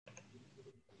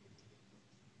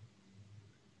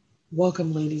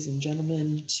Welcome, ladies and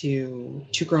gentlemen, to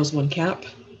Two Girls, One Cap.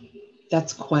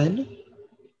 That's Gwen.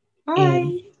 And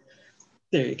Hi.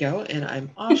 there you go. And I'm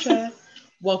Asha.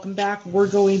 Welcome back. We're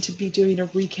going to be doing a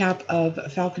recap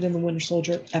of Falcon and the Winter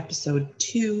Soldier, episode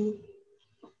 2.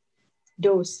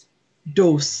 Dos.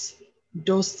 Dos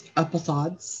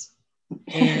episodes.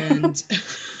 And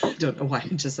I don't know why I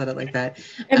just said it like that.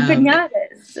 Empanadas.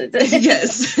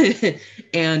 Yes.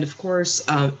 And of course,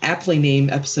 aptly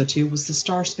named episode 2 was The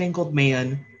Star Spangled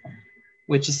Man,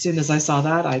 which as soon as I saw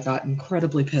that, I got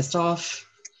incredibly pissed off.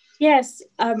 Yes,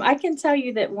 I can tell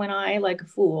you that when I, like a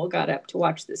fool, got up to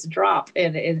watch this drop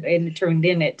and it turned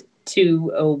in at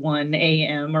 2:01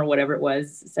 a.m. or whatever it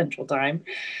was, Central Time,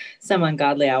 some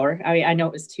ungodly hour. I mean, I know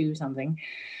it was 2 something.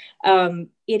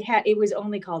 It was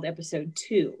only called episode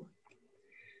 2.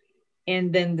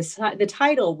 And then the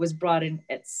title was brought in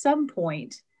at some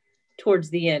point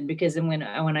towards the end, because then when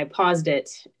I paused it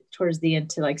towards the end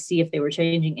to like see if they were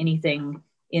changing anything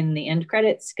in the end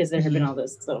credits, because there had been all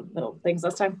those little things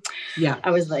last time. Yeah.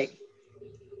 I was like,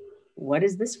 what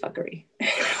is this fuckery?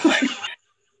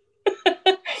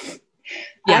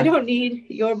 Yeah. I don't need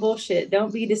your bullshit.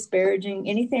 Don't be disparaging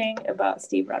anything about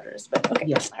Steve Rogers. But okay.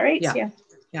 Yeah. All right. Yeah.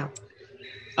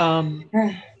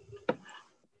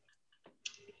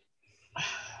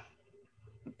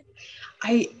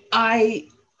 I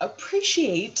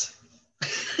appreciate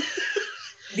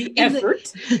the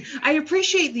effort. I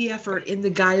appreciate the effort in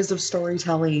the guise of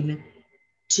storytelling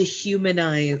to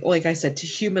humanize, like I said, to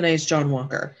humanize John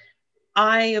Walker.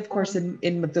 I, of course,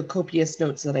 in the copious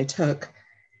notes that I took,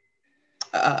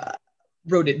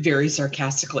 wrote it very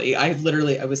sarcastically. I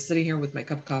was sitting here with my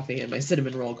cup of coffee and my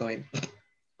cinnamon roll going,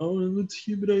 oh, let's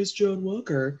humanize John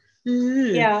Walker.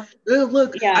 Yeah. Oh,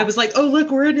 look. Yeah. I was like, oh, look,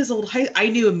 we're in his old high. I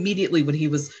knew immediately when he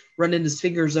was running his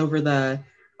fingers over the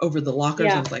lockers.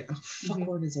 Yeah. I was like, oh, fuck,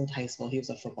 we're in his old high school. He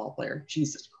was a football player.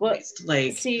 Jesus Christ.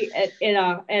 Like, see,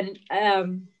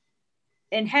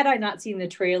 and had I not seen the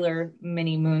trailer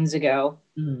many moons ago,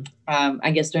 I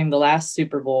guess during the last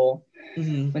Super Bowl,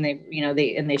 when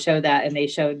they showed that, and they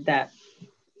showed that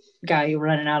guy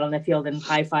running out on the field and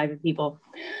high-fiving people,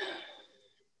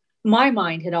 my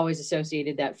mind had always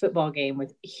associated that football game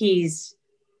with he's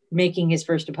making his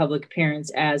first public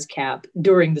appearance as Cap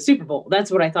during the Super Bowl.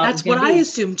 That's what I thought. That's what I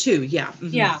assumed too. Yeah. Mm-hmm.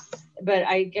 Yeah. But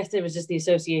I guess it was just the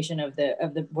association of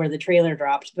the where the trailer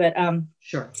dropped. But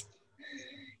sure.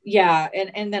 Yeah,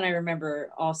 and then I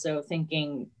remember also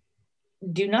thinking,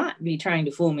 do not be trying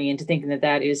to fool me into thinking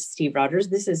that is Steve Rogers.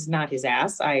 This is not his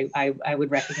ass. I would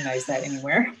recognize that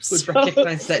anywhere.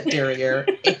 Recognize that derriere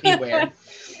anywhere.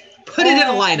 Put it in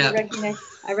a lineup.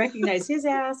 I recognize his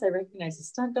ass. I recognize his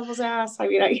stunt double's ass. I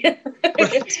mean, right.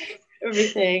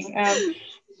 Everything.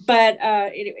 But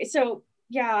anyway, so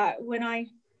yeah, when I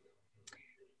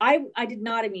did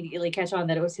not immediately catch on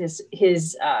that it was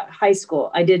his high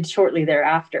school. I did shortly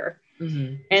thereafter,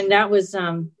 and that was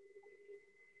not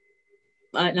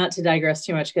to digress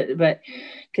too much, but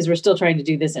because we're still trying to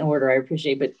do this in order, I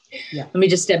appreciate. But yeah, let me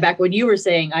just step back. When you were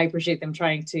saying, I appreciate them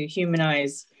trying to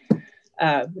humanize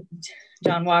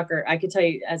John Walker. I could tell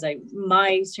you,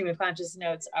 my stream of conscious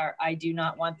notes are, I do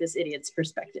not want this idiot's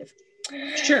perspective.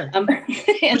 Sure.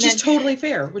 Which is totally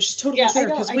fair.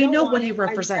 Because we know what he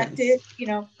represents.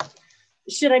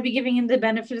 Should I be giving him the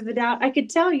benefit of the doubt? I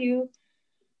could tell you,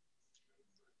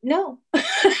 no.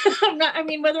 I'm not. I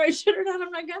mean, whether I should or not, I'm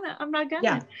not gonna.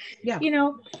 Yeah.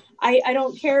 I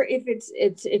don't care if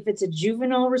it's a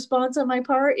juvenile response on my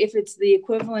part, if it's the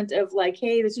equivalent of like,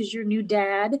 hey, this is your new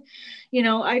dad.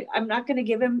 I'm not gonna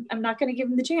give him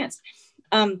the chance.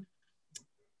 And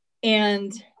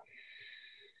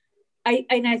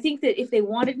I think that if they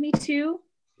wanted me to,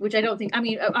 which I don't think, I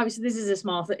mean, obviously this is a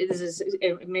small, this is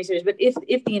a miniseries, but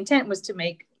if the intent was to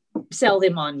sell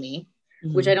him on me,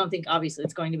 which I don't think obviously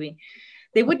it's going to be,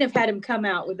 they wouldn't have had him come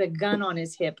out with a gun on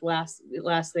his hip last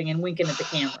thing and winking at the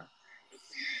camera,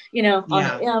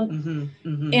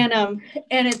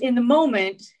 and in the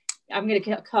moment, I'm going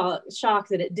to call it shock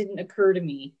that it didn't occur to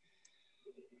me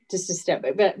just to step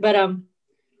back. But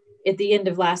at the end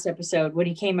of last episode, when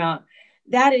he came out,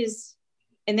 that is,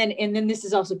 and then this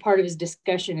is also part of his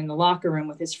discussion in the locker room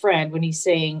with his friend, when he's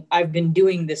saying, I've been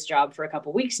doing this job for a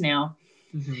couple of weeks now.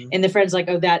 And the friend's like,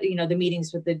 oh, that, the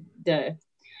meetings with the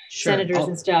senators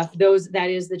and stuff, that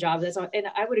is the job. That's all. And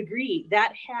I would agree,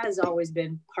 that has always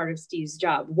been part of Steve's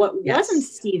job. What wasn't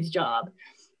Steve's job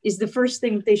is the first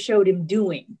thing that they showed him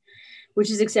doing,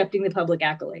 which is accepting the public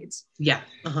accolades. Yeah.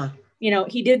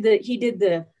 He did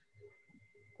the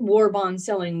war bond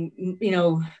selling,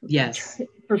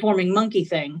 performing monkey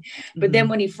thing. But then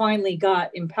when he finally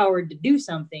got empowered to do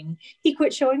something, he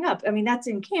quit showing up. I mean, that's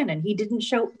in canon. He didn't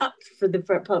show up for the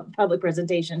public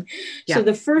presentation. Yeah. So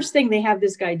the first thing they have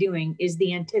this guy doing is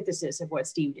the antithesis of what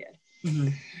Steve did.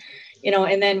 You know,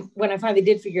 and then when I finally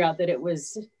did figure out that it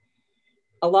was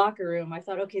a locker room, I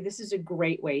thought, okay, this is a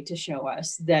great way to show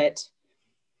us that,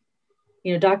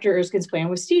 you know, Dr. Erskine's plan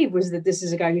with Steve was that this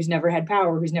is a guy who's never had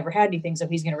power, who's never had anything, so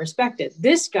he's going to respect it.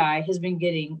 This guy has been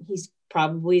he's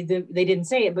probably they didn't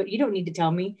say it, but you don't need to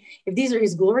tell me. If these are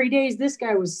his glory days, this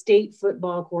guy was state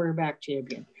football quarterback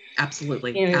champion.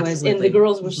 Absolutely. You know, absolutely. And the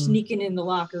girls were sneaking in the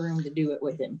locker room to do it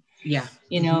with him. Yeah.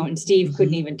 You know, and Steve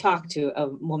couldn't even talk to a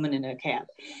woman in a cab.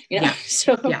 You know,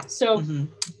 so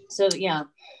yeah.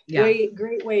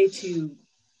 Great way to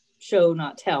show,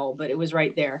 not tell, but it was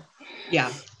right there.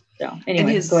 Yeah. So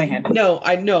anyway, go ahead. No,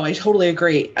 I totally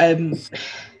agree.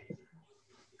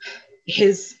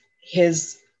 His,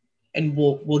 and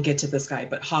we'll get to this guy,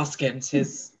 but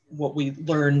Hoskins, what we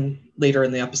learn later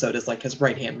in the episode is like his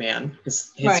right-hand man,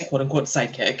 his quote unquote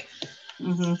sidekick,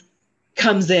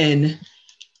 comes in,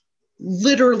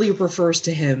 literally refers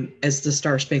to him as the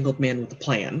Star Spangled Man with a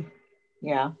plan.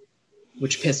 Yeah.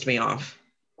 Which pissed me off.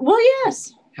 Well,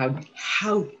 yes.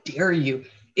 How dare you?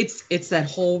 It's that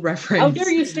whole reference. How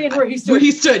dare you stand where he stood? Where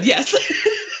he stood, yes.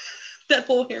 That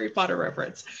whole Harry Potter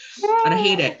reference. And I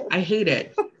hate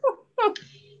it.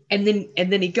 And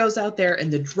then he goes out there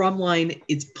and the drum line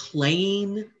is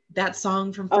playing that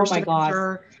song from First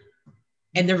Avenger.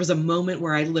 And there was a moment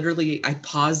where I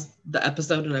paused the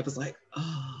episode and I was like,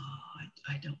 oh,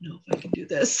 I don't know if I can do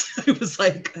this. I was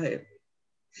like, maybe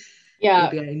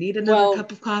I need another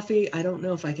cup of coffee. I don't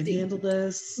know if I can handle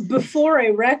this. Before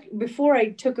I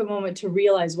took a moment to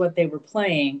realize what they were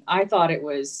playing, I thought it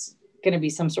was going to be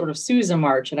some sort of Sousa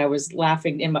march, and I was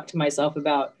laughing to myself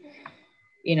about,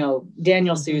 you know,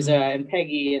 Daniel Sousa and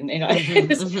Peggy, and you know,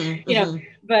 you know.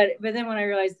 But then when I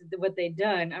realized what they'd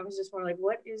done, I was just more like,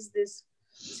 what is this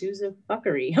Sousa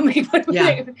fuckery? I'm like,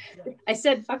 I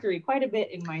said fuckery quite a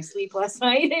bit in my sleep last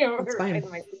night.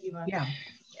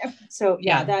 So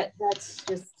that's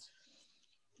just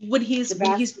when he's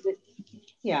but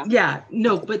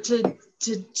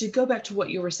to go back to what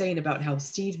you were saying about how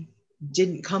Steve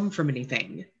didn't come from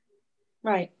anything,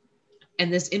 right?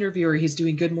 And this interviewer, he's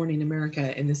doing Good Morning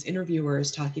America, and this interviewer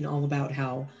is talking all about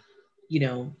how, you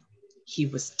know, he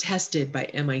was tested by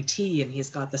MIT and he's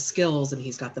got the skills and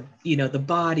he's got the, you know, the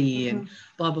body and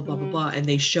blah blah blah blah blah, and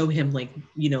they show him like,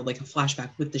 you know, like a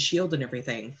flashback with the shield and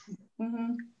everything.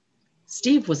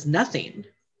 Steve was nothing.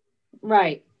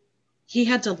 Right. He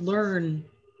had to learn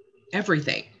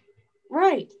everything.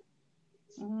 Right.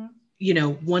 You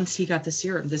know, once he got the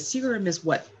serum is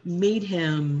what made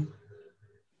him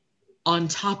on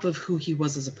top of who he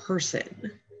was as a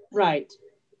person. Right.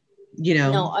 You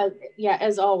know? No,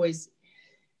 as always,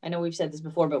 I know we've said this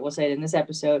before, but we'll say it in this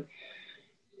episode.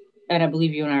 And I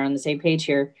believe you and I are on the same page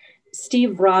here.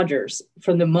 Steve Rogers,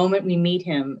 from the moment we meet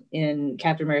him in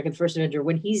Captain America: The First Avenger,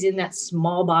 when he's in that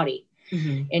small body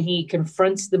and he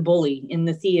confronts the bully in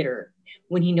the theater,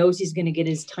 when he knows he's going to get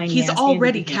his tiny he's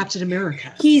already Captain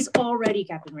America. He's already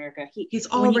Captain America. He's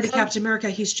already Captain America.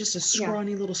 He's just a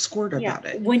scrawny little squirt about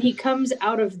it. When he comes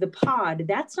out of the pod,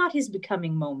 that's not his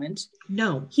becoming moment.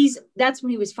 No. That's when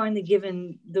he was finally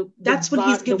given that's when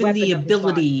he's given the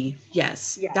ability.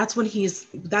 Yes. Yeah. That's when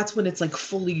it's like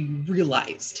fully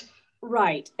realized.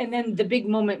 Right. And then the big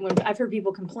moment when I've heard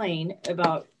people complain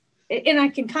about, and I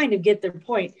can kind of get their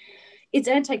point. It's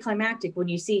anticlimactic when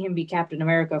you see him be Captain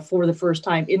America for the first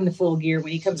time in the full gear,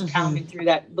 when he comes pounding through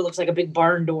that, looks like a big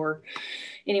barn door.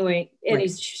 Anyway, and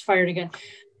he's firing again.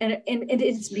 And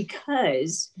it's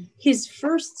because his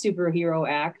first superhero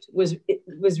act was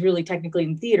really technically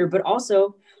in theater, but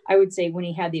also I would say when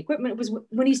he had the equipment was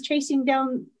when he's chasing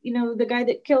down, you know, the guy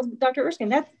that killed Dr. Erskine.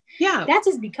 That's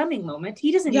his becoming moment.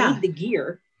 He doesn't need the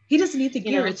gear. He doesn't need the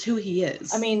gear. You know? It's who he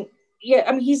is. I mean,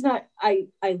 he's not, I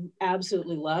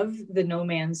absolutely love the No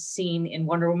Man's scene in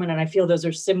Wonder Woman, and I feel those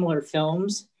are similar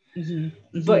films,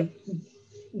 but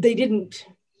they didn't,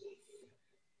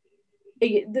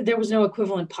 there was no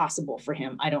equivalent possible for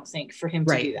him, I don't think, for him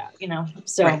to do that, you know?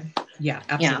 So, absolutely.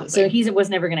 Yeah, so he was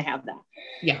never going to have that.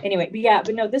 Yeah. Anyway,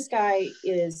 but no, this guy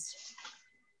is,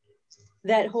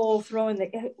 that whole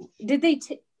throwing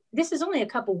this is only a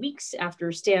couple weeks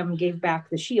after Stam gave back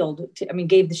the shield.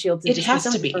 Gave the shield to. It has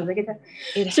to be.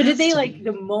 So did they like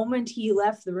the moment he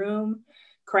left the room,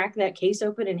 crack that case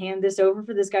open and hand this over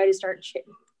for this guy to start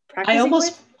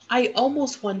practicing? I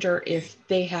almost wonder if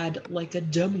they had like a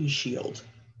dummy shield.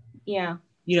 Yeah.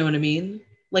 You know what I mean?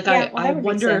 Like I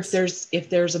wonder if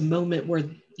there's a moment where,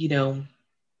 you know,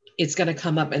 it's going to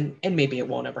come up, and maybe it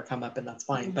won't ever come up, and that's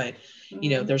fine. But,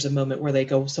 Mhm. there's a moment where they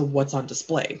go, so what's on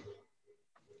display?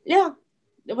 Yeah.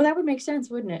 Well, that would make sense,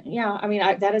 wouldn't it? Yeah. I mean,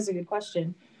 that is a good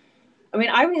question. I mean,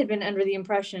 I had been under the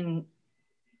impression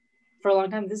for a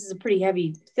long time this is a pretty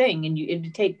heavy thing, and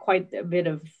it'd take quite a bit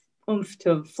of oomph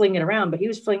to fling it around, but he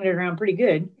was flinging it around pretty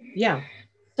good. Yeah.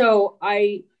 So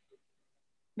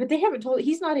but they haven't told,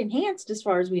 he's not enhanced as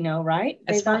far as we know, right?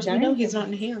 As far as we know, he's not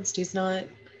enhanced.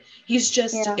 He's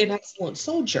just an excellent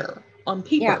soldier on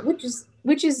paper. Yeah, which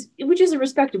is a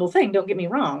respectable thing. Don't get me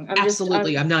wrong.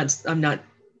 Absolutely. I'm not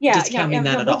discounting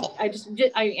that at all.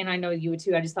 And I know you would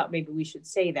too. I just thought maybe we should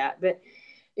say that, but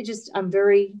I'm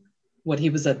very. What,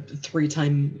 he was a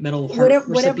 3-time Medal of Heart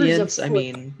recipient? I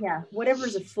mean, yeah,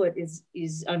 whatever's afoot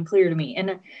is unclear to me,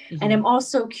 and I'm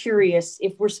also curious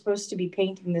if we're supposed to be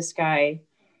painting this guy.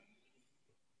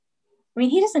 I mean,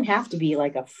 he doesn't have to be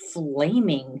like a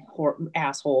flaming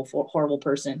asshole, horrible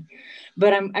person,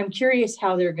 but I'm curious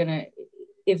how they're gonna.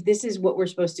 If this is what we're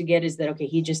supposed to get, is that okay?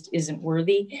 He just isn't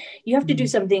worthy. You have to do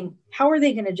something. How are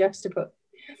they going to juxtapose?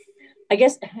 I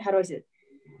guess, how do I say it?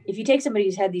 If you take somebody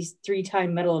who's had these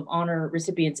 3-time Medal of Honor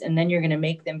recipients, and then you're going to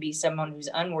make them be someone who's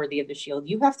unworthy of the shield,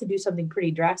 you have to do something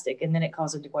pretty drastic, and then it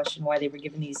calls into question why they were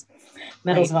given these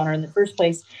medals of honor in the first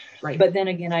place. Right. But then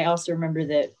again, I also remember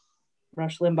that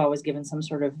Rush Limbaugh was given some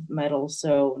sort of medal,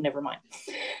 so never mind.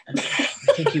 I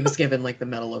think he was given like the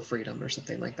Medal of Freedom or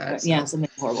something like that. So. Yeah, something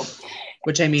horrible.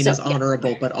 Which I mean is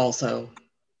honorable, but also.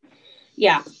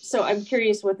 Yeah, so I'm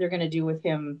curious what they're going to do with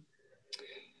him.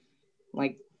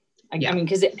 Like, I mean,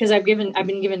 because I've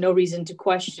been given no reason to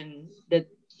question that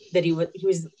he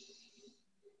was.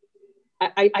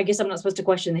 I guess I'm not supposed to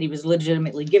question that he was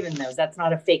legitimately given those. That's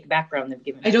not a fake background they've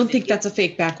given. I don't think that's a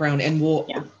fake background, and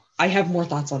I have more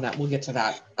thoughts on that. We'll get to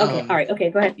that. Okay. All right.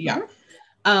 Okay. Go ahead. Yeah.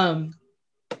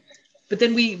 But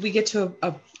then we get to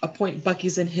a point.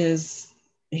 Bucky's in his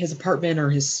apartment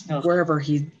or wherever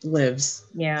he lives.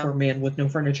 Yeah. For a man with no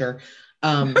furniture.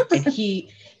 And he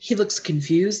looks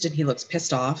confused and he looks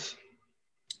pissed off.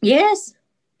 Yes.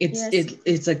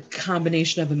 It's a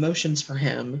combination of emotions for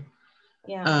him.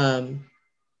 Yeah.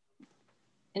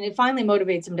 And it finally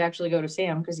motivates him to actually go to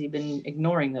Sam because he'd been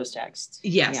ignoring those texts.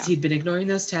 Yes, he'd been ignoring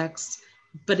those texts.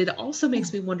 But it also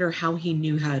makes me wonder how he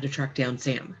knew how to track down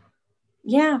Sam.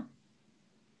 Yeah.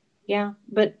 Yeah.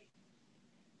 But,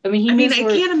 I mean, I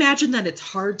can't imagine that it's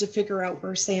hard to figure out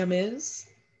where Sam is.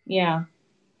 Yeah.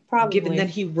 Probably. Given that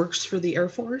he works for the Air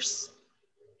Force.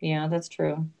 Yeah, that's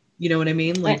true. You know what I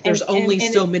mean? Like, there's only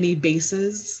so many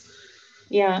bases.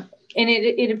 Yeah. And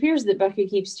it appears that Bucky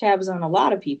keeps tabs on a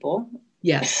lot of people.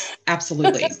 Yes,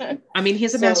 absolutely. I mean,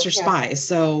 he's a master spy,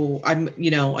 so I'm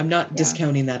not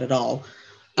discounting that at all.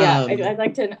 Yeah, I'd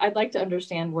like to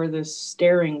understand where this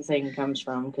staring thing comes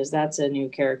from, because that's a new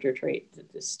character trait.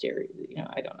 The staring,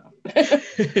 I don't know.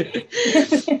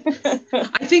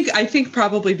 I think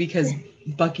probably because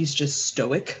Bucky's just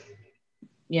stoic.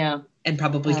 Yeah, and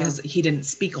probably because he didn't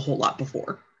speak a whole lot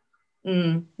before.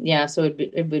 Yeah, so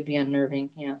it would be unnerving.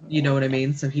 Yeah, you know what I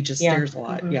mean. So he just stares a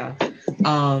lot. Mm-hmm. Yeah.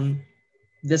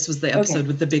 This was the episode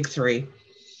with the big 3.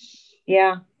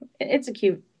 Yeah, it's a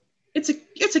cute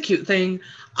thing.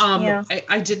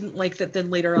 I didn't like that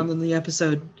then later on in the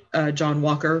episode, John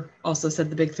Walker also said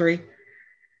the big 3.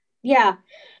 Yeah.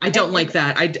 I don't like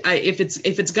that. If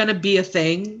it's gonna be a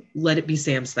thing, let it be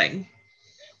Sam's thing.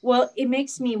 Well, it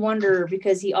makes me wonder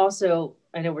because he also,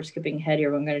 I know we're skipping ahead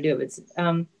here, but I'm gonna do it. It's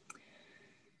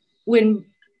when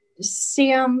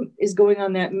Sam is going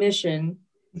on that mission,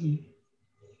 mm-hmm.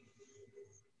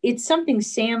 It's something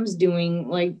Sam's doing,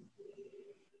 like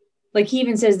he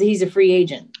even says that he's a free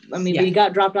agent. I mean, but he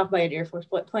got dropped off by an Air Force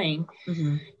plane,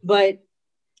 mm-hmm.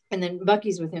 And then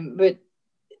Bucky's with him, but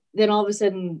then all of a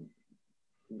sudden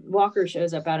Walker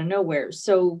shows up out of nowhere.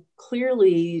 So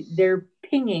clearly they're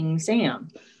pinging Sam.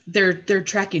 They're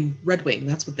tracking Red Wing.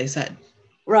 That's what they said.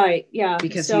 Right. Yeah.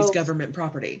 Because he's government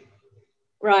property.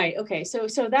 Right. Okay. So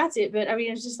that's it. But I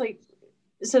mean, it's just like,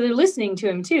 so they're listening to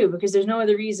him too, because there's no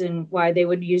other reason why they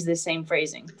would use this same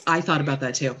phrasing. I thought about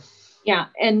that too. Yeah.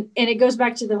 And it goes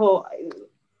back to the whole,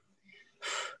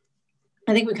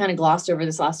 I think we kind of glossed over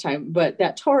this last time, but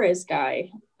that Torres guy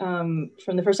from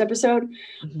the first episode,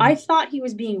 mm-hmm. I thought he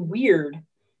was being weird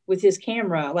with his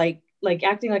camera, like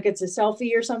acting like it's a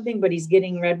selfie or something, but he's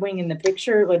getting Red Wing in the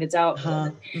picture, like it's out.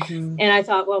 Mm-hmm. And I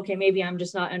thought, well, okay, maybe I'm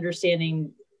just not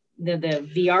understanding the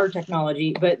VR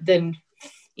technology, but then,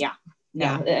 yeah.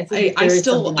 No, yeah, I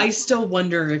still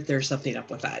wonder if there's something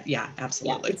up with that. Yeah,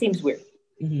 absolutely. Yeah, it seems weird.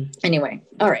 Mm-hmm. Anyway,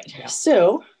 all right. Yeah.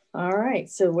 So All right.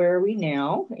 So where are we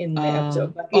now in the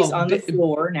episode? Bucky's on the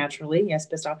floor, naturally. Yes,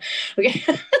 pissed off. Okay.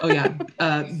 Oh yeah.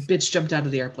 Bitch jumped out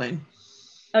of the airplane.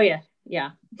 Oh yeah.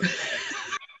 Yeah.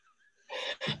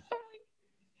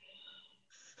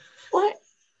 What?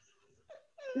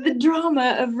 The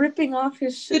drama of ripping off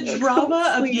his The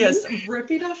drama of, yes,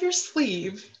 ripping off your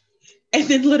sleeve. And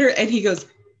then literally, and he goes,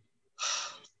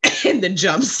 and then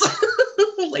jumps.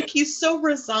 Like he's so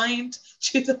resigned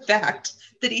to the fact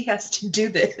that he has to do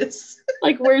this.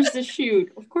 Like, where's the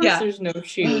chute? Of course there's no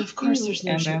chute. Oh, of course there's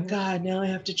no chute. God, now I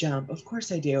have to jump. Of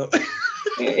course I do.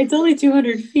 It's only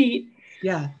 200 feet.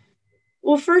 Yeah.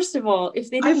 Well, first of all,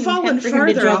 if they didn't I've fallen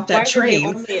further off that train.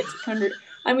 Only at 100.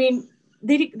 I mean,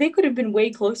 they could have been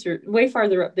way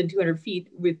farther up than 200 feet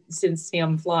since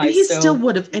Sam flies. And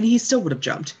he still would have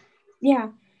jumped. Yeah,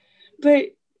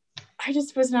 but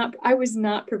I was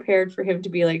not prepared for him to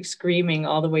be like screaming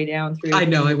all the way down through. I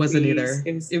know, I wasn't either.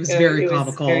 It was very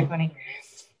comical. Very funny.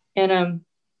 And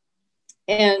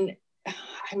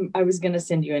I was gonna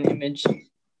send you an image.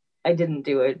 I didn't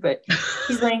do it, but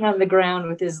he's laying on the ground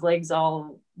with his legs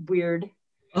all weird.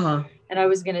 Uh-huh. And I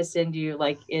was gonna send you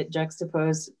like it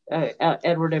juxtaposed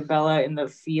Edward and Bella in the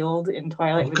field in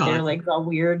Twilight with their legs all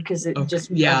weird because it just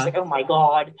I was like, oh my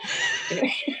god.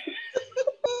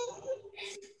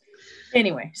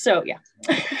 Anyway, so yeah.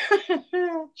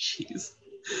 Jeez.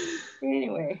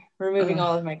 Anyway, removing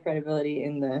all of my credibility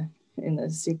in the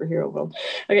superhero world.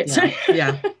 Okay, yeah. so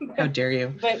yeah. How dare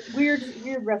you? But weird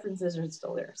references are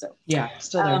still there. So yeah,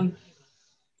 still there.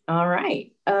 All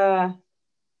right.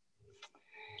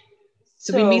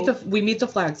 So we meet the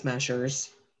Flag Smashers.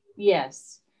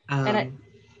 Yes. And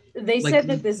they said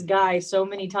that this guy so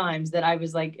many times that I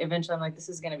was like, eventually I'm like, this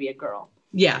is gonna be a girl.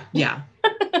 Yeah, yeah.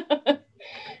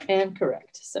 And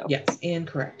correct. So yes, and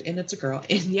correct. And it's a girl.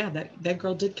 And yeah, that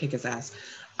girl did kick his ass.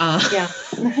 Yeah.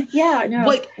 Yeah, no.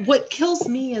 What kills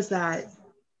me is that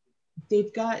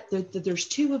they've got there's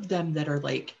two of them that are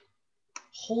like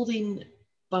holding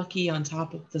Bucky on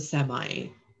top of the semi.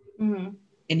 Mm-hmm.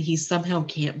 And he somehow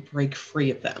can't break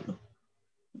free of them.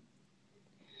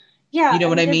 Yeah. You know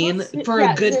what I mean? For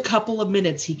a good couple of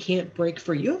minutes, he can't break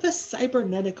free. You have a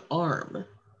cybernetic arm.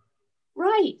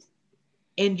 Right.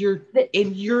 And you're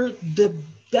the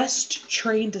best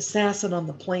trained assassin on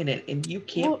the planet, and you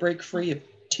can't break free of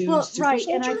two super right. soldiers?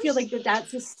 And I feel like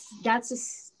that's a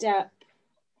step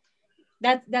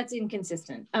that's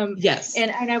inconsistent. Yes.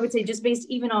 And I would say just based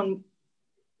even on,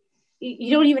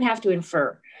 you don't even have to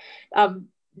infer.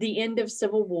 The end of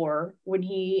Civil War, when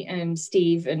he and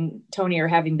Steve and Tony are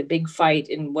having the big fight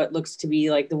in what looks to be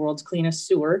like the world's cleanest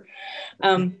sewer,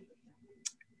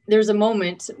 there's a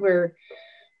moment where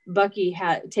Bucky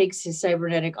takes his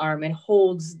cybernetic arm and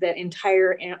holds that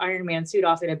entire Iron Man suit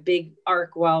off in a big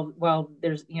arc while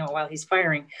he's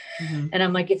firing. Mm-hmm. And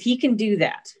I'm like, if he can do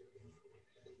that,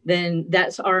 then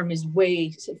that arm is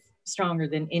way stronger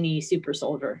than any super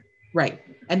soldier. Right.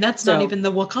 And that's not even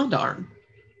the Wakanda arm.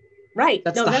 Right.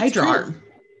 That's the Hydra arm.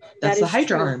 That's the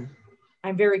Hydra arm.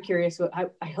 I'm very curious.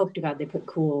 I hope to God they put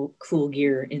cool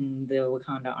gear in the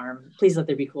Wakanda arm. Please let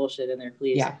there be cool shit in there,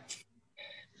 please. Yeah.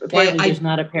 Apparently there's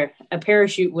not a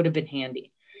parachute would have been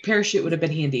handy. Parachute would have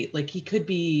been handy. Like he could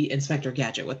be Inspector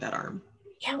Gadget with that arm.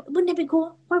 Yeah, wouldn't it be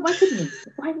cool? Why couldn't he?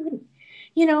 Why wouldn't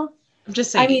he? I'm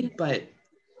just saying. I mean, but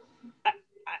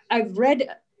I've read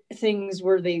things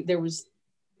where there was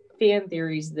fan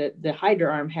theories that the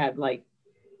Hydra arm had like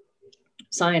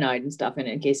cyanide and stuff in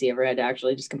it in case he ever had to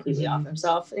actually just completely off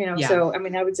himself. Yeah. So I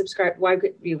mean, I would subscribe. Why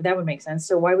could that would make sense?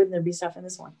 So why wouldn't there be stuff in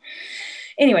this one?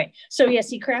 Anyway, so yes,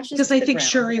 he crashes because I think ground.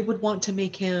 Shuri would want to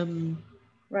make him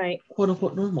quote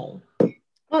unquote normal.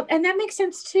 Well, and that makes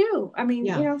sense too. I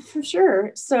mean, for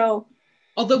sure. So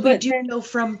although we do know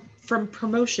from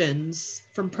promotions,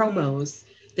 from promos,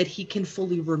 that he can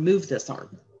fully remove this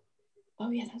arm. Oh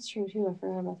yeah, that's true too. I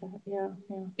forgot about that. Yeah.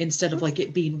 Instead of like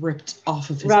it being ripped off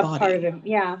of his body. Part of him.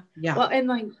 Yeah. Well,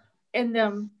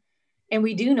 and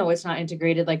we do know it's not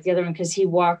integrated like the other one because he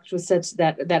walked with such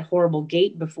that horrible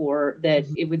gait before that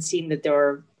it would seem that there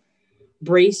are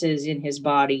braces in his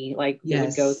body that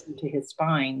would go through to his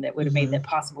spine that would have made that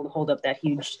possible to hold up that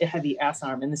huge heavy ass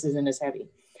arm, and this isn't as heavy.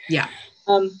 Yeah.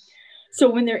 So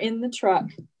when they're in the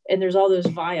truck and there's all those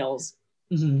vials,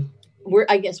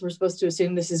 I guess we're supposed to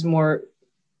assume this is more.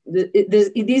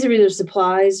 These are either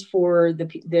supplies for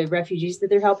the refugees that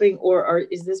they're helping, or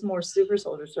is this more super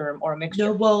soldier serum or a mixture?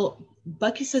 No, well,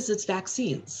 Bucky says it's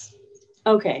vaccines.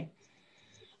 Okay,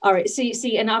 all right.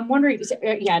 See, and I'm wondering.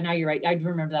 Yeah, now you're right. I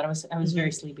remember that. I was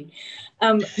very sleepy.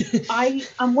 I'm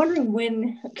wondering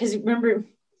when, because remember,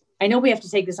 I know we have to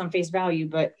take this on face value,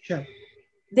 but sure.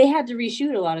 they had to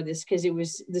reshoot a lot of this because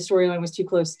the storyline was too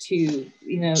close to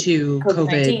to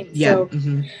COVID. Yeah.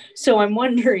 So I'm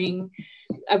wondering,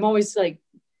 I'm always like,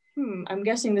 I'm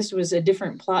guessing this was a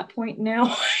different plot point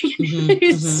now.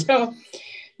 So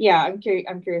yeah,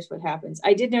 I'm curious what happens.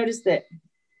 I did notice that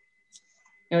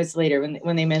it's later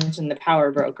when they mentioned the power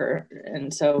broker,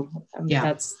 and so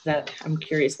I'm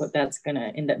curious what that's going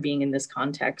to end up being in this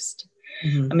context.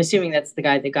 I'm assuming that's the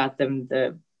guy that got them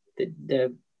the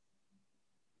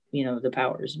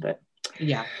powers, but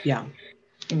yeah.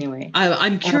 Anyway,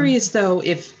 I'm curious though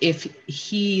if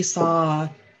he saw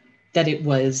that it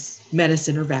was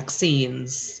medicine or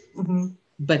vaccines,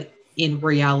 but in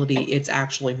reality it's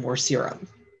actually more serum.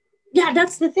 Yeah,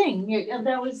 that's the thing.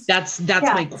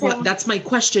 That's my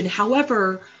question.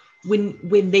 However,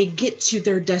 when they get to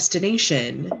their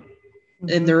destination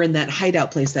and they're in that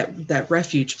hideout place, that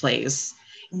refuge place,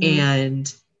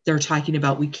 and they're talking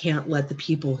about, we can't let the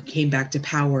people who came back to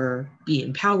power be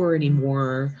in power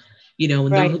anymore,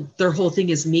 and their whole thing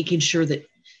is making sure that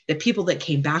the people that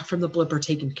came back from the blip are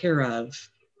taken care of.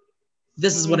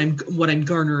 This is what I'm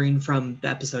garnering from the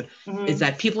episode, is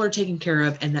that people are taken care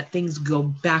of and that things go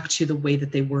back to the way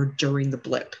that they were during the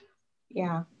blip.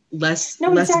 Yeah. Less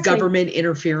government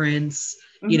interference,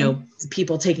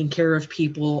 people taking care of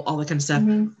people, all that kind of stuff.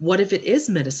 What if it is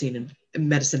medicine and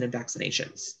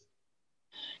vaccinations?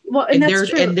 Well, and that's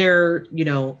true. And they're,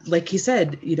 like he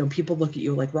said, people look at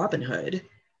you like Robin Hood.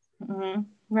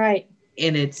 Right.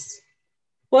 And it's,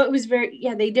 well, it was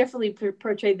they definitely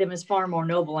portrayed them as far more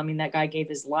noble. I mean, that guy gave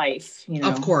his life,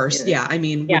 Of course, yeah. I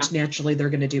mean, which naturally they're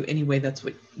going to do anyway. That's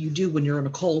what you do when you're in a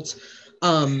cult.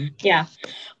 Yeah.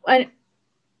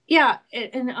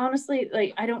 And honestly,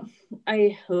 like, I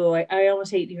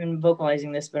almost hate even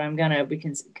vocalizing this, but I'm going to,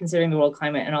 because considering the world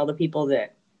climate and all the people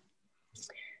that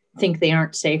think they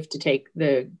aren't safe to take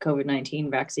the COVID-19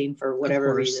 vaccine for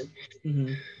whatever reason.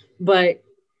 But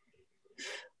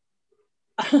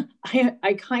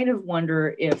I kind of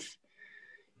wonder if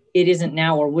it isn't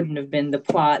now, or wouldn't have been, the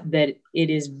plot that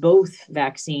it is both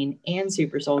vaccine and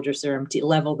super soldier serum to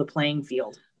level the playing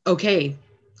field. Okay.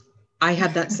 I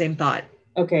had that same thought.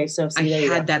 Okay, so I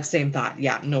had that same thought.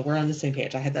 Yeah, no, we're on the same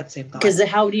page. I had that same thought. Because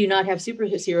how do you not have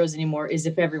superheroes anymore is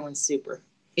if everyone's super.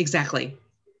 Exactly.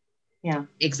 Yeah.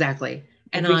 Exactly.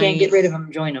 And if we can't get rid of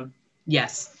them, join them.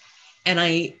 Yes. And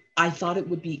I thought it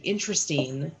would be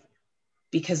interesting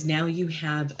because now you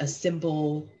have a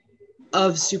symbol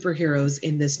of superheroes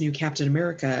in this new Captain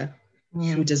America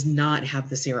who does not have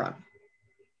the serum.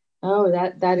 Oh,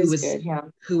 that is good. Yeah.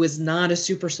 Who is not a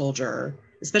super soldier,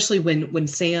 especially when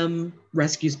Sam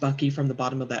rescues Bucky from the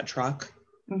bottom of that truck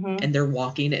and they're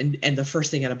walking and the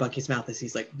first thing out of Bucky's mouth is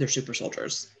he's like, they're super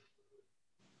soldiers.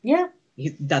 Yeah.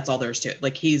 That's all there is to it.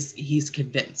 Like he's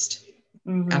convinced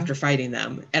after fighting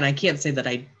them. And I can't say that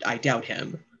I doubt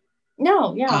him.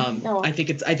 No, yeah. No. I think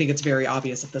it's very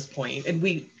obvious at this point. And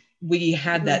we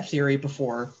had that theory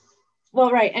before.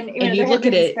 Well, right. And you look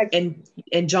at it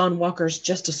and John Walker's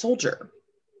just a soldier.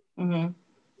 Right.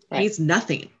 He's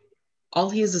nothing. All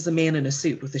he is a man in a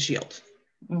suit with a shield.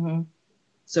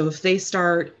 So if they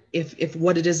start, if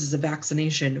what it is a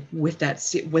vaccination with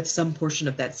some portion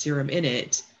of that serum in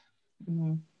it,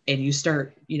 and you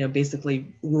start, basically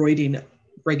roiding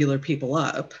regular people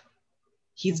up,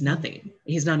 he's nothing.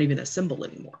 He's not even a symbol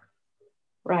anymore.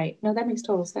 Right. No, that makes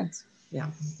total sense.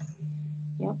 Yeah.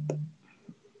 Yep.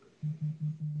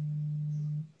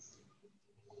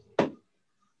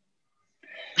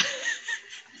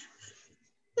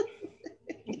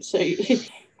 So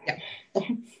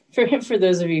for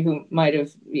those of you who might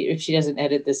have, if she doesn't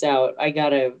edit this out, I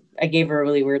gave her a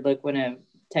really weird look when a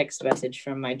text message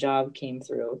from my job came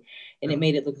through, and it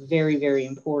made it look very, very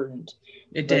important.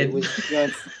 It did.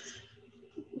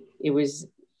 It was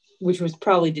which was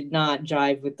probably did not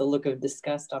jive with the look of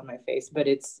disgust on my face, but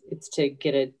it's to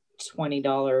get a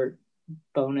 $20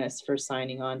 bonus for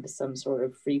signing on to some sort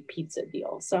of free pizza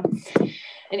deal. So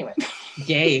anyway.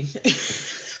 Yay.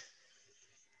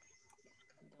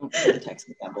 Don't text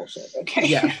me that bullshit. Okay.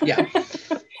 Yeah.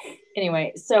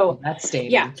 Anyway, so that's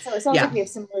stated. Yeah. So it sounds like we have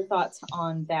similar thoughts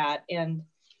on that. And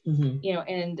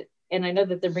and I know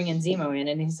that they're bringing Zemo in,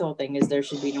 and his whole thing is there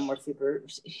should be no more super,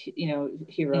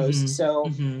 heroes. So,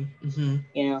 and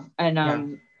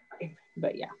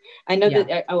but yeah, I know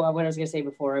that. What I was gonna say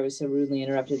before I was so rudely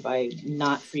interrupted by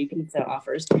not free pizza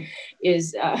offers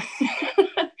is that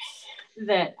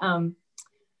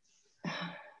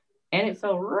and it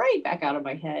fell right back out of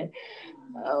my head.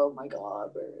 Oh my God,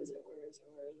 where is it?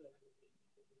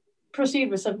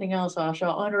 Proceed with something else, Asha.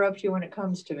 I'll interrupt you when it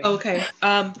comes to me. Okay.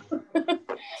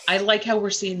 I like how we're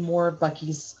seeing more of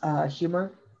Bucky's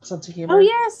sense of humor. Oh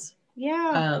yes.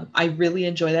 Yeah. I really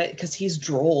enjoy that because he's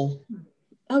droll.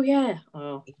 Oh yeah.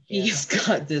 Oh yeah. He's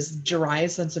got this dry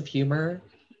sense of humor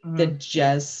Mhm. that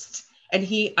just, and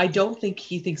I don't think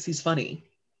he thinks he's funny.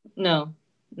 No,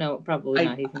 no, probably I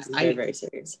not. He thinks he's very, I very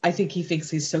serious. I think he thinks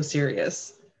he's so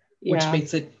serious, which Yeah.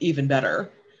 makes it even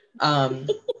better. Um,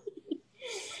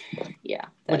 Yeah,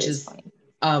 that which is is funny.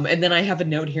 and then I have a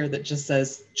note here that just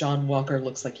says John Walker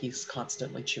looks like he's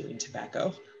constantly chewing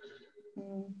tobacco.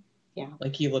 Yeah.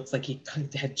 Like he looks like he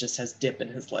just has dip in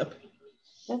his lip.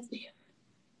 That's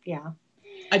yeah.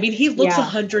 I mean, he looks Yeah.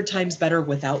 100 times better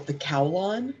without the cowl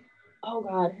on Oh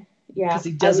God. Yeah. because he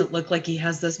I would. doesn't look like he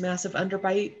has this massive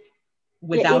underbite Yeah.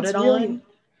 without It's it really. on,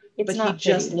 It's but he not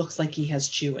just pretty. looks like he has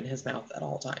chew in his mouth at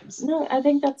all times. No, I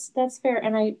think that's fair,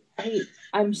 and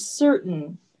I'm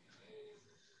certain.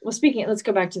 Well, speaking, let's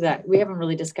go back to that. We haven't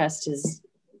really discussed his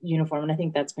uniform, and I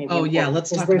think that's maybe Oh yeah, important let's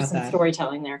because talk there's about some that.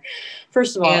 storytelling there.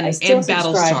 First of all, I still And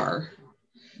subscribe. Battlestar,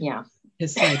 Yeah,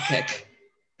 his sidekick,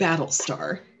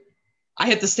 Battlestar. I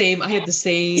had the same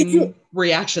Is it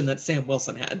reaction that Sam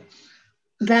Wilson had.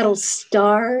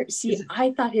 Battlestar? See,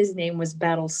 I thought his name was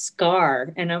Battle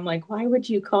Scar, and I'm like, why would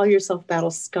you call yourself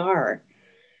Battle Scar?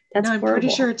 That's No, I'm horrible.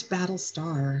 pretty sure it's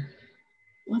Battlestar.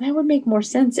 Well, that would make more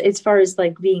sense as far as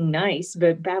like being nice,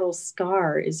 but Battle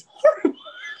Scar is horrible.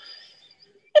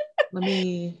 Let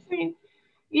me. I mean,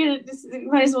 you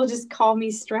might as well just call me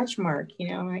Stretch Mark.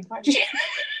 I'm like, why you?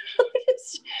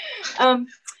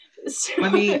 So,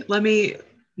 Let me.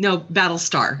 No,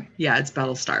 Battlestar. Yeah, it's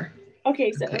Battlestar.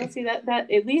 Okay, so let's see that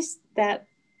at least that.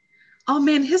 Oh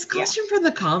man, his costume from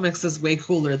the comics is way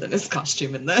cooler than his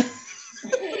costume in the.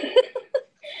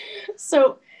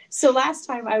 So last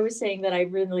time I was saying that I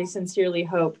really sincerely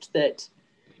hoped that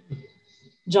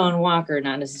John Walker,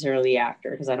 not necessarily the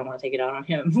actor, because I don't want to take it out on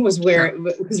him, was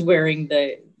wearing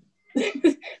the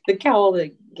the cowl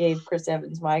that gave Chris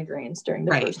Evans migraines during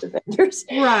the first Avengers.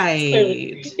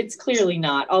 Right. It's clearly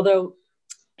not. Although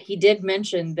he did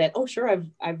mention that, oh sure,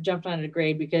 I've jumped on a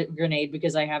grenade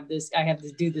because I have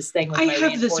to do this thing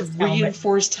with my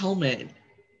reinforced helmet.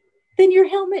 Then your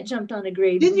helmet jumped on a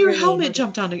grenade. Then your helmet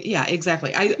jumped on a yeah,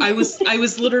 exactly. I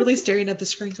was literally staring at the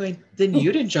screen going, then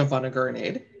you didn't jump on a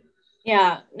grenade.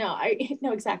 Yeah, no,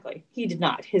 exactly. He did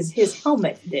not. His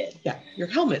helmet did. Yeah, your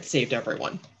helmet saved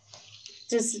everyone.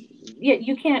 Just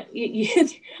you can't.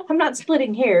 I'm not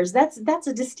splitting hairs. That's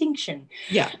a distinction.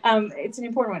 Yeah. It's an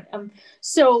important one.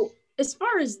 So as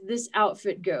far as this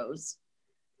outfit goes,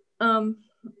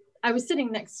 I was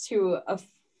sitting next to a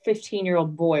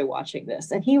 15-year-old boy watching this,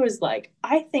 and he was like,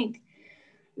 "I think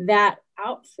that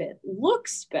outfit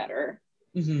looks better."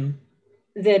 Mm-hmm.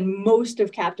 Than most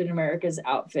of Captain America's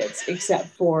outfits, except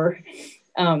for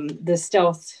the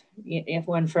stealth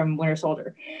one from Winter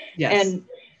Soldier. Yes.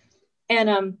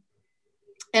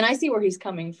 And I see where he's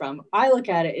coming from. I look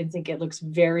at it and think it looks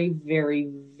very,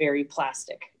 very, very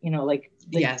plastic.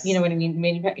 Yes. You know what I mean?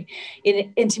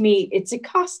 And to me, it's a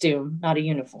costume, not a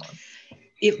uniform.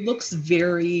 It looks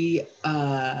very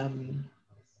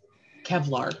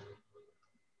Kevlar.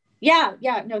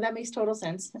 Yeah, no, that makes total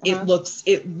sense. Uh-huh.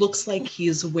 It looks like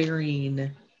he's wearing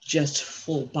just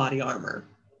full body armor.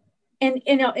 And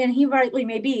he rightly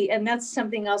may be, and that's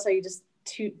something else I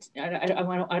don't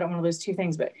want to lose two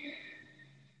things, but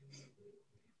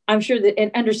I'm sure that,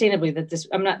 and understandably that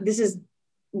this is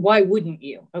why wouldn't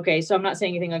you? Okay, so I'm not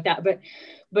saying anything like that,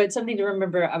 but something to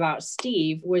remember about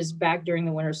Steve was back during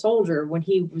the Winter Soldier when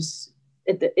he was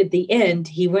at the end,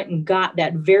 he went and got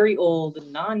that very old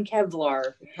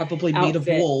non-Kevlar, probably made of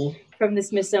wool, from the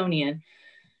Smithsonian.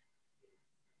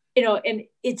 And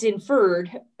it's inferred.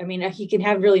 I mean, he can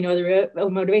have really no other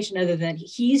motivation other than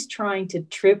he's trying to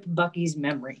trip Bucky's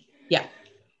memory. Yeah,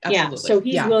 absolutely. Yeah, so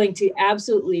he's willing to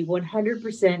absolutely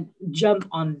 100% jump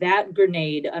on that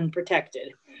grenade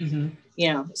unprotected.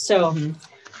 Mm-hmm. So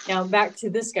now back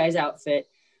to this guy's outfit.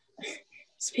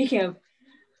 Speaking of,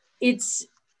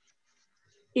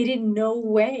 it in no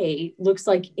way looks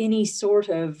like any sort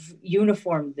of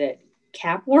uniform that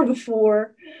Cap wore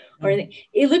before or anything.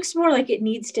 It looks more like it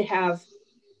needs to have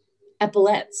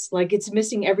epaulets, like it's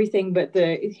missing everything but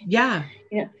the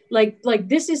like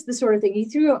this is the sort of thing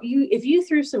if you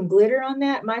threw some glitter on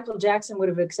that, Michael Jackson would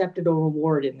have accepted a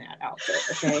reward in that outfit.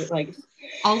 Okay, like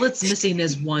all it's missing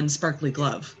is one sparkly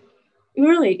glove.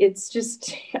 Really, it's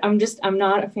just I'm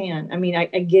not a fan. I mean, I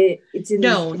get it. It's in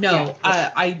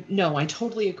I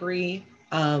totally agree.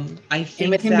 I think, and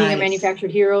with him being a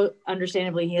manufactured hero,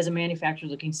 understandably, he has a manufactured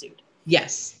looking suit.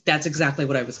 Yes, that's exactly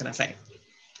what I was going to say.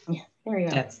 Yeah, there you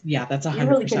go. That's 100%. You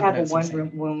really could have a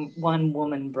one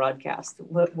woman broadcast.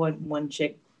 One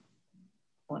chick,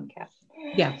 one cat.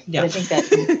 Yeah. But I think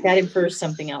that infers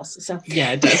something else. So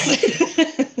yeah, it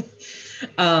does.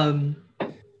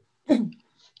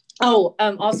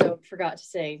 Also forgot to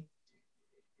say,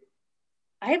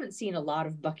 I haven't seen a lot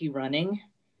of Bucky running.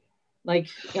 Like,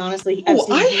 honestly,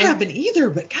 I haven't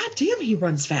either, but goddamn, he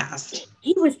runs fast.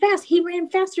 He was fast. He ran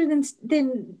faster than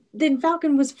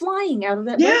Falcon was flying out of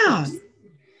that. Yeah.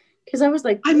 Because I was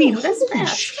like, I mean, that's holy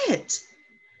fast. shit.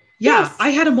 Yeah, Yes. I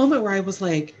had a moment where I was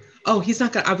like, oh, he's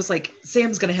not gonna. I was like,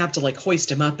 Sam's gonna have to like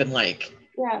hoist him up and like,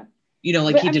 yeah,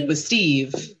 like he did with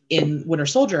Steve in Winter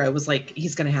Soldier. I was like,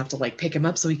 he's gonna have to like pick him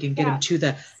up so he can get him to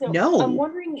the. So no, I'm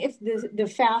wondering if the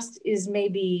fast is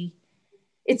maybe,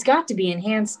 it's got to be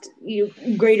enhanced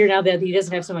greater now that he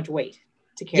doesn't have so much weight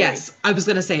to carry. Yes, I was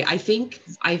gonna say, I think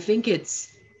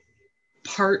it's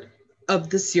part of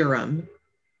the serum,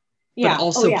 but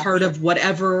also part of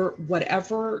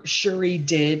whatever Shuri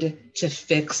did to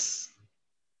fix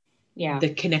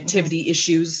the connectivity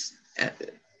issues,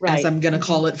 as I'm gonna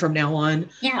call it from now on.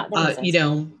 Yeah, that makes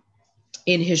sense.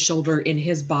 In his shoulder, in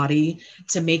his body,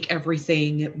 to make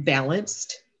everything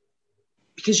balanced,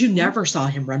 because you never saw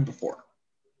him run before.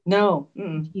 No.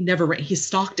 He never ran. He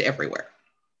stalked everywhere.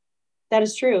 That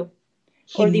is true.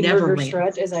 Or the murder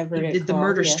strut, as I've heard it. The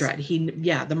murder strut.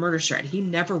 The murder strut. He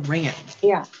never ran.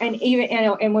 Yeah,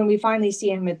 and when we finally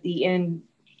see him at the end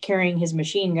carrying his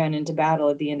machine gun into battle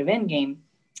at the end of Endgame,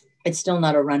 it's still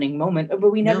not a running moment,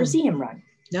 but we never see him run.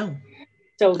 No.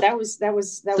 So that was.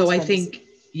 So I think,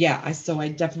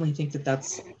 I definitely think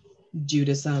that's due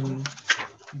to some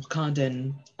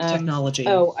Wakandan technology.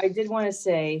 Oh, I did want to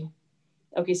say,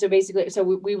 okay, so basically,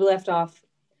 we left off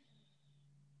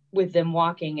with them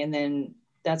walking, and then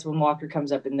that's when Walker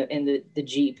comes up in the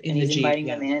Jeep, and he's inviting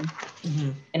them in. Mm-hmm.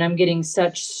 And I'm getting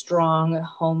such strong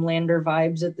Homelander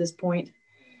vibes at this point.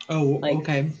 Oh,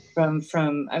 okay.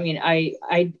 From I mean,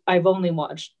 I've only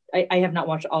watched, I have not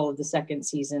watched all of the second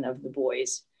season of The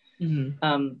Boys.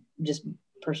 Mm-hmm. Just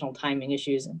personal timing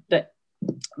issues, but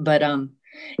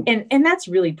and that's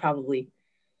really probably,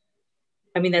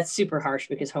 I mean, that's super harsh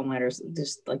because Homelander is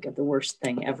just like the worst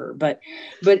thing ever. But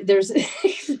there's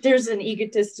an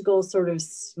egotistical, sort of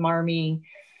smarmy,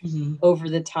 over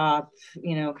the top,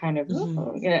 kind of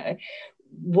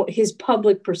his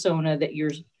public persona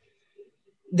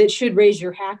that should raise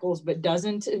your hackles but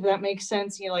doesn't, if that makes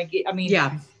sense.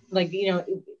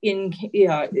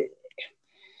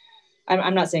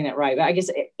 I'm not saying that right, but I guess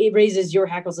it raises your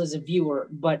hackles as a viewer,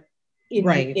 but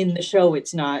in the show,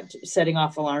 it's not setting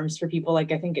off alarms for people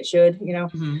like I think it should.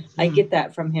 I get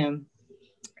that from him,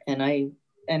 and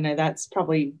that's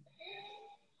probably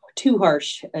too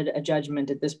harsh a judgment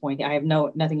at this point. I have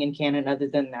nothing in canon other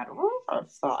than that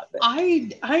thought. But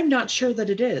I'm not sure that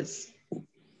it is.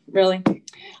 Really?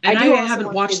 And I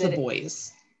haven't watched The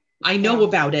Boys. I know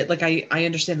about it. Like I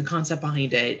understand the concept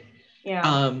behind it.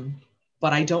 Yeah.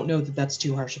 But I don't know that that's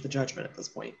too harsh of a judgment at this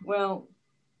point. Well,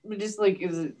 just like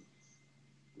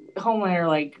Homelander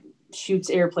like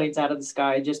shoots airplanes out of the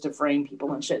sky just to frame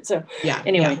people and shit. So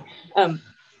anyway, and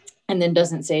then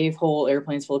doesn't save whole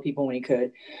airplanes full of people when he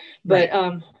could. But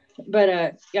I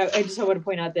just want to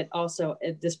point out that also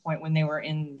at this point when they were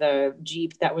in the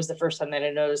Jeep, that was the first time that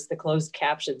I noticed the closed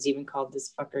captions even called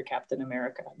this fucker Captain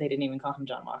America. They didn't even call him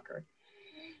John Walker.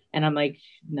 And I'm like,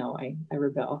 no, I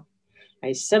rebel.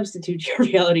 I substitute your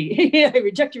reality. I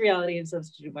reject your reality and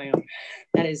substitute my own.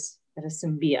 That is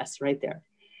some BS right there.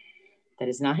 That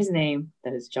is not his name.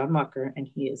 That is John Walker, and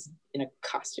he is in a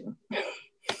costume.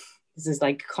 This is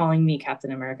like calling me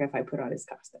Captain America if I put on his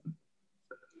costume.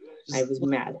 I was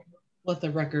mad. Let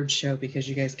the record show, because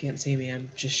you guys can't see me.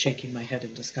 I'm just shaking my head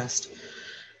in disgust.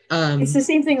 It's the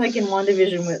same thing like in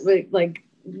WandaVision with like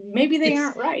maybe they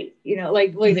aren't right.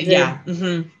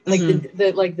 The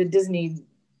Disney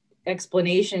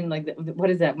explanation, like what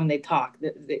is that when they talk?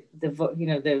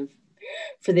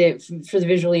 For the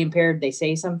visually impaired, they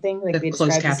say something like they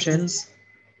closed captions.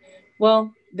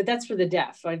 Well, but that's for the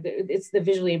deaf. It's the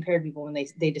visually impaired people when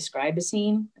they describe a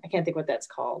scene. I can't think what that's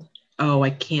called. Oh,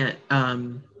 I can't.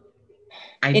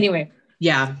 Anyway.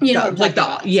 Yeah.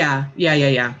 Yeah.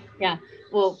 Yeah.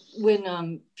 Well,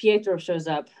 when Pietro shows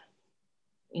up,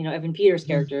 Evan Peters'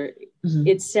 character,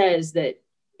 it says that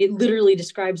it literally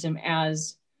describes him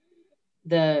as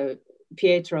the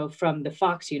Pietro from the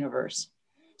Fox universe.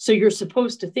 So you're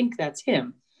supposed to think that's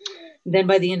him. Then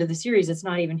by the end of the series, it's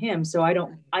not even him. So I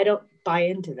don't buy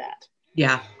into that.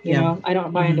 Yeah. I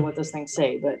don't buy into what those things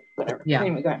say, but whatever. Yeah.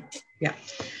 Anyway, go ahead. Yeah.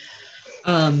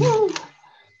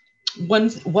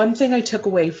 One thing I took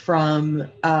away from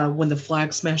when the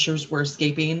Flag Smashers were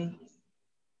escaping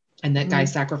and that guy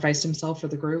sacrificed himself for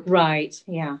the group. Right.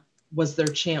 Yeah. Was their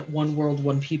chant, "One world,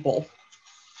 one people."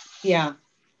 Yeah.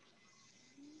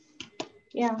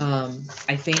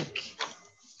 I think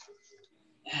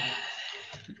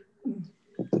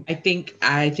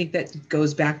that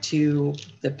goes back to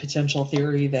the potential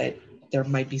theory that there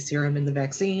might be serum in the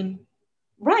vaccine.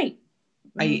 Right.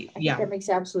 I think that makes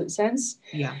absolute sense.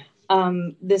 Yeah.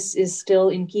 This is still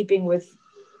in keeping with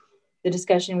the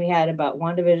discussion we had about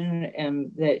WandaVision,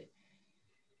 and that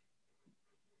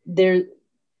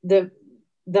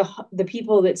the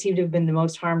people that seem to have been the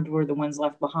most harmed were the ones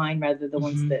left behind rather than the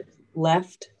ones that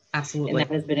left. Absolutely. And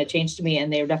that has been a change to me.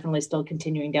 And they're definitely still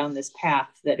continuing down this path,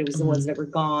 that it was the ones that were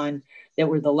gone that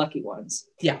were the lucky ones.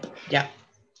 Yeah.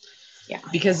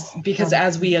 Because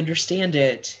as we understand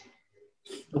it,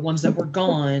 the ones that were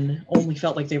gone only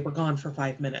felt like they were gone for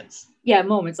 5 minutes. Yeah,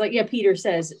 moments. Like, Peter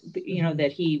says,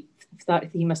 that he thought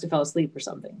he must have fell asleep or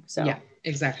something. So yeah,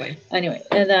 exactly. Anyway,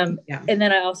 and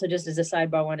then I also, just as a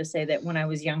sidebar, want to say that when I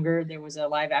was younger, there was a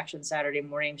live action Saturday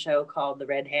morning show called The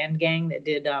Red Hand Gang that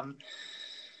did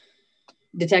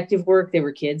detective work. They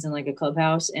were kids in like a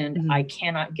clubhouse, and I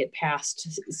cannot get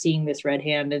past seeing this red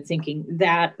hand and thinking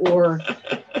that, or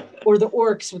the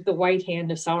orcs with the white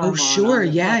hand of Sauron. Oh, sure.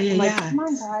 Yeah. Come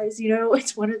on, guys,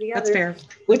 it's one or the other. That's fair.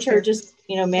 Which are just,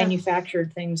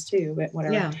 manufactured things too, but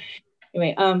whatever. Yeah.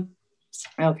 Anyway,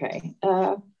 okay.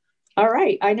 All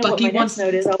right. I know Bucky what my next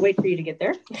note is. I'll wait for you to get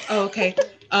there. Oh, okay.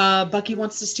 Bucky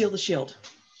wants to steal the shield.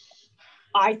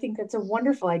 I think that's a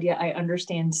wonderful idea. I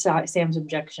understand Sam's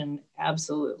objection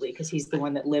absolutely, because he's the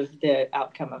one that lived the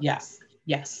outcome of that.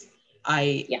 Yes.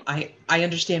 I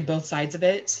understand both sides of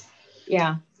it.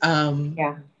 Yeah.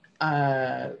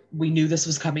 We knew this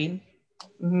was coming.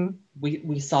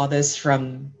 We saw this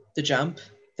from the jump,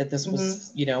 that this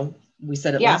was, we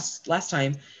said it last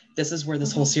time. This is where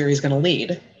this whole series is going to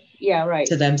lead. Yeah, right.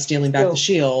 To them stealing back the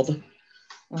shield.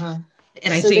 And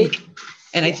I think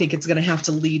it's going to have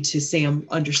to lead to Sam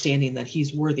understanding that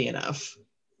he's worthy enough.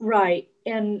 Right.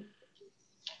 And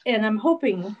I'm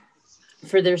hoping,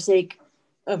 for their sake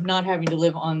of not having to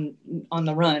live on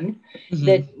the run,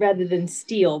 that rather than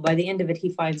steal, by the end of it, he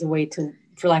finds a way to,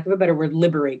 for lack of a better word,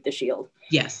 liberate the shield.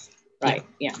 Yes. Right.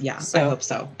 Yeah. So, I hope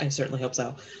so. I certainly hope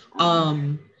so.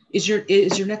 Is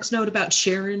your next note about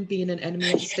Sharon being an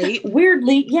enemy of the state?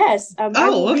 Weirdly, yes.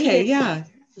 Okay. Yeah.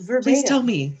 Verbatim. Please tell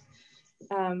me.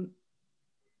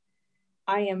 I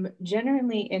am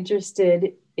genuinely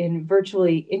interested in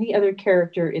virtually any other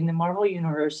character in the Marvel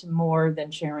Universe more than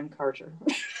Sharon Carter.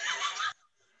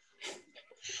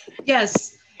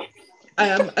 Yes.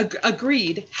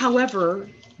 Agreed. However,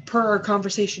 per our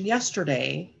conversation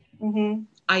yesterday,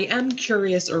 I am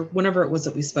curious, or whenever it was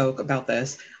that we spoke about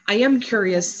this, I am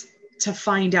curious to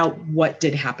find out what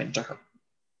did happen to her.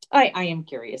 I am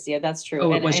curious. Yeah, that's true.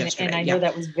 Oh, it was yesterday. And I know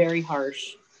that was very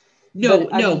harsh. But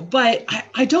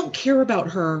I don't care about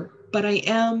her, but I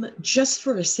am, just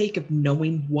for the sake of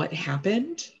knowing what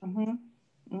happened.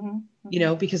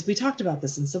 Because we talked about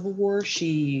this in Civil War.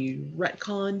 She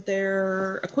retconned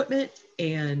their equipment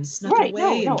and snuck it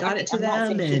away and got it to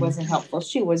them. And she wasn't helpful.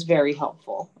 She was very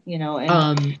helpful,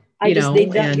 and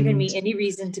they've not given me any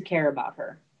reason to care about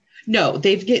her. No,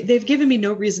 they've given me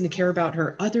no reason to care about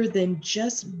her other than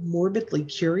just morbidly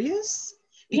curious,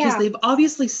 because they've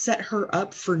obviously set her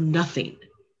up for nothing.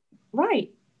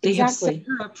 Right. They have set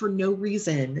her up for no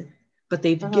reason, but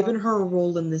they've given her a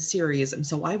role in this series. And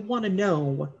so I want to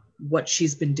know what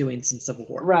she's been doing since Civil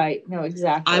War. Right. No,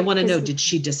 exactly. I want to know, did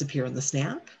she disappear in the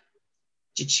snap?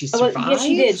 Did she survive? Well,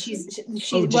 yes,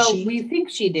 she did. We think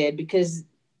she did, because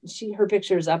her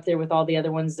picture is up there with all the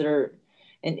other ones that are,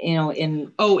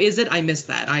 in. Oh, is it? I missed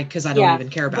that. Because I don't even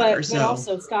care about her. So. But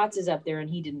also Scott's is up there, and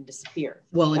he didn't disappear.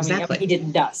 Well, exactly. He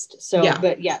didn't dust. So,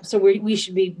 so we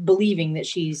should be believing that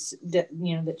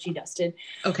that she dusted.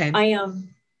 Okay. I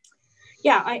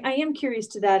am curious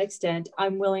to that extent.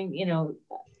 I'm willing,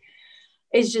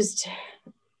 it's just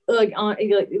like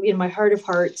in my heart of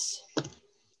hearts.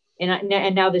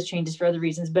 And now this changes for other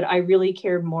reasons, but I really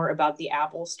cared more about the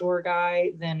Apple Store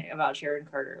guy than about Sharon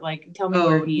Carter. Like, tell me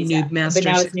where he's at. But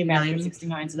now it's New Master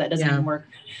 69, so that doesn't even work.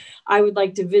 I would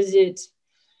like to visit,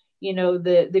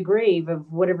 the grave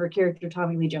of whatever character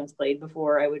Tommy Lee Jones played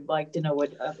before. I would like to know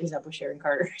what is up with Sharon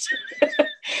Carter.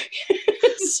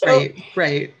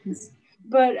 Right.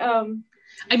 But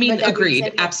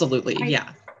agreed. Absolutely.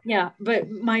 Yeah.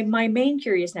 But my main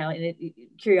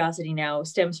curiosity now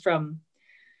stems from,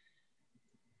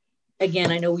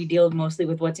 again, I know we deal mostly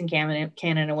with what's in canon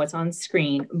and what's on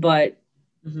screen, but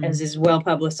as is well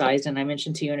publicized, and I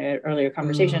mentioned to you in an earlier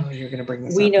conversation, you're going to bring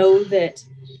this we up. know that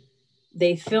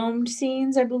they filmed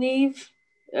scenes, I believe,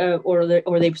 or they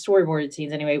storyboarded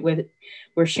scenes anyway,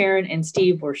 where Sharon and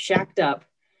Steve were shacked up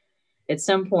at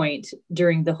some point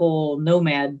during the whole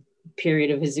nomad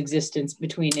period of his existence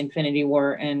between Civil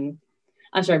War and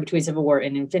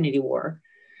Infinity War.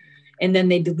 And then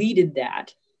they deleted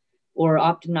that or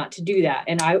opted not to do that.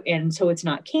 And so it's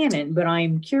not canon, but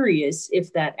I'm curious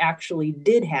if that actually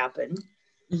did happen.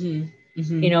 You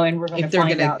know, and we're going to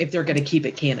find out if they're going to keep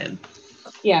it canon.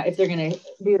 Yeah, if they're going to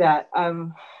do that.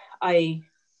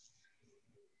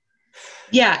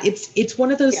 It's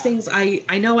one of those things.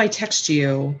 I know I texted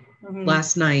you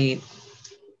last night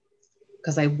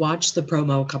because I watched the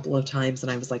promo a couple of times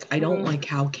and I was like, I don't like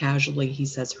how casually he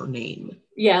says her name.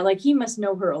 Yeah, like he must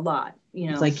know her a lot,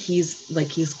 you know. It's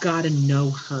he's got to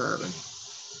know her.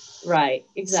 Right,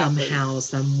 exactly. Somehow,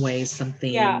 some way,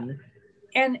 something. Yeah.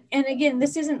 And again,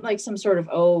 this isn't like some sort of,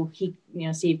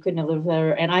 Steve couldn't have lived with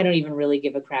her. And I don't even really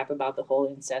give a crap about the whole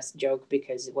incest joke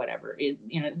because whatever, I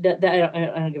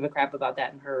don't give a crap about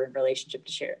that in her relationship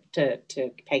to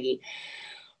Peggy.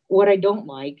 What I don't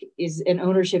like is an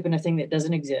ownership in a thing that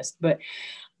doesn't exist. But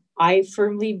I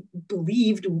firmly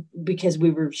believed, because we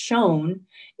were shown,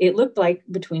 it looked like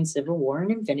between Civil War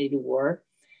and Infinity War,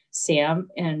 Sam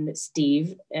and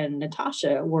Steve and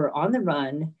Natasha were on the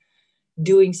run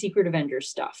doing Secret Avengers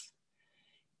stuff.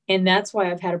 And that's why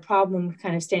I've had a problem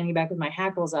kind of standing back with my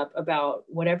hackles up about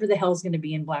whatever the hell's going to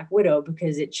be in Black Widow,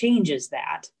 because it changes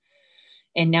that.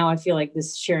 And now I feel like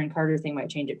this Sharon Carter thing might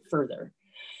change it further.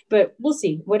 But we'll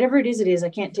see. Whatever it is. I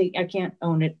can't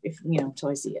own it until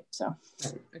I see it. So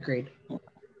agreed. Do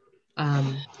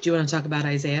you want to talk about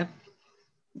Isaiah?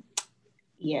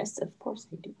 Yes, of course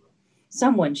I do.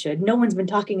 Someone should. No one's been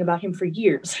talking about him for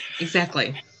years.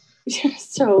 Exactly.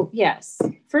 So yes,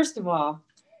 first of all,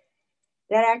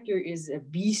 that actor is a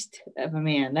beast of a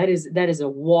man. That is a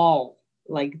wall.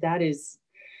 Like that is,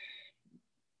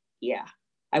 yeah.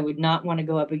 I would not want to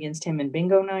go up against him in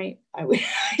bingo night.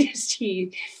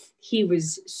 He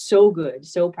was so good,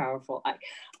 so powerful.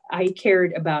 I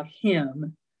cared about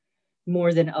him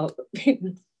more than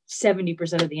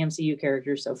 70% of the MCU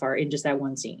characters so far in just that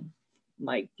one scene.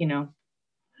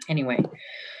 Anyway,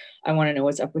 I want to know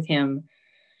what's up with him.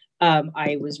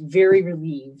 I was very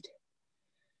relieved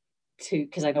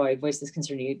because I know I voiced this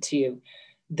concern to you,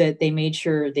 that they made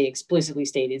sure they explicitly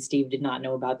stated Steve did not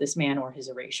know about this man or his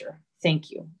erasure.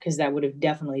 Thank you, because that would have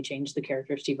definitely changed the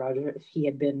character of Steve Rogers if he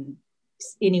had been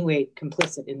anyway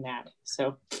complicit in that.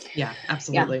 So yeah,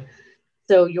 absolutely. Yeah.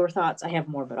 So your thoughts? I have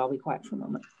more, but I'll be quiet for a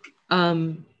moment.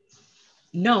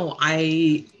 No,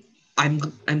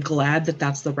 I'm glad that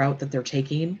that's the route that they're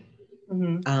taking.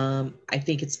 I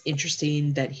think it's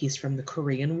interesting that he's from the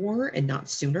Korean War and not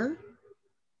sooner.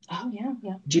 Oh yeah.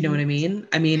 Do you know what I mean?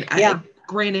 I mean,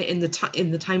 granted, in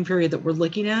the time period that we're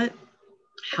looking at,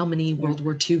 how many World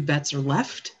War II vets are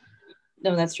left?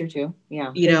 No, that's true too.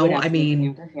 Yeah. I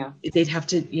mean, they'd have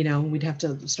to, we'd have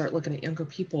to start looking at younger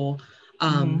people.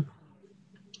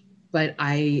 But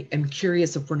I am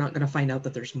curious if we're not going to find out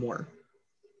that there's more.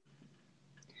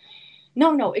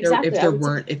 No, exactly.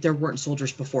 If there weren't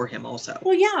soldiers before him also.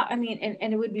 Well, yeah, I mean,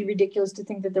 and it would be ridiculous to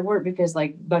think that there weren't, because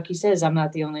like Bucky says, I'm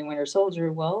not the only Winter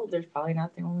Soldier. Well, there's probably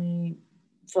not the only,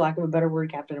 for lack of a better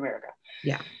word, Captain America.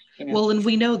 Yeah. Well, and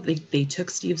we know they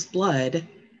took Steve's blood.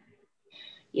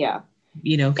 Yeah.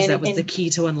 Because that was the key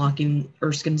to unlocking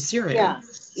Erskine's serum. Yeah.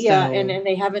 Yeah. So, and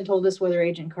they haven't told us whether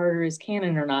Agent Carter is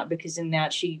canon or not, because in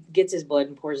that she gets his blood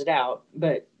and pours it out.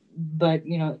 But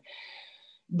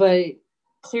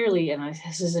clearly, and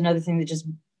this is another thing that just,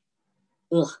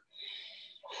 ugh.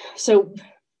 So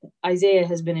Isaiah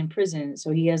has been in prison,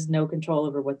 so he has no control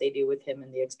over what they do with him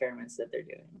and the experiments that they're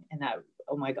doing. And that,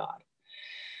 oh my God.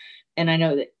 And I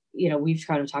know that, we've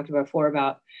kind of talked about before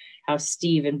about how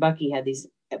Steve and Bucky had these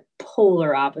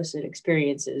polar opposite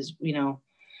experiences.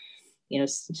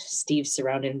 Steve's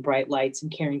surrounded in bright lights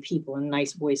and caring people and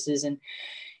nice voices, and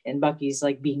Bucky's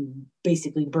like being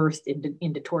basically birthed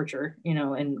into torture,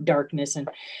 and darkness. And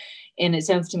it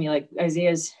sounds to me like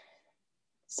Isaiah's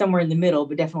somewhere in the middle,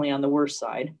 but definitely on the worst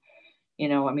side.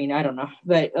 I mean, I don't know,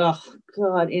 but oh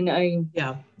God. And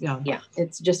yeah,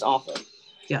 it's just awful.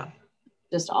 Yeah.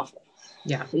 Just awful.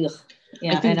 Yeah. Ugh.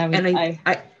 Yeah.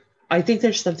 I think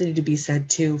there's something to be said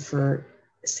too for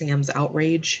Sam's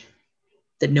outrage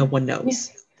that no one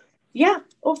knows. Yeah.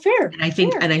 Oh, fair. And I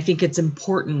think it's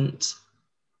important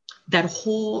that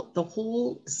the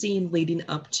whole scene leading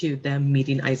up to them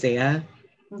meeting Isaiah,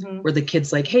 where the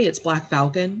kid's like, "Hey, it's Black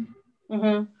Falcon,"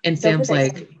 and Sam's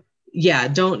like, "Yeah,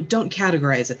 don't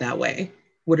categorize it that way.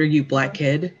 What are you, black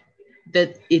kid?"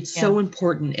 That it's so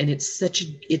important, and it's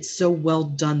so well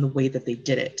done the way that they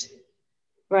did it.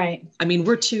 Right. I mean,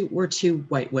 we're two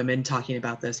white women talking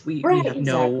about this. We Right. have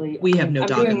Exactly. we have no I'm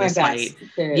dog doing in my this fight.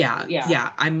 best to,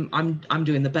 Yeah. I'm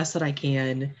doing the best that I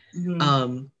can.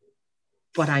 Mhm.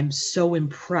 But I'm so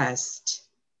impressed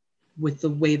with the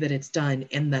way that it's done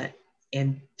and the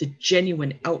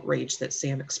genuine outrage that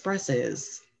Sam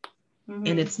expresses. Mhm.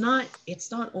 And it's not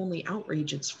only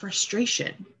outrage, it's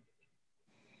frustration.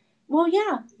 Well,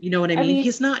 yeah. You know what I mean? mean,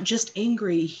 He's not just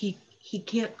angry, he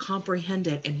can't comprehend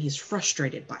it and he's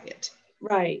frustrated by it.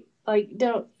 right. Like,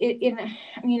 don't it,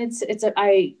 I mean, it's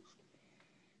I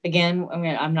again, I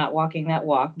mean, I'm not walking that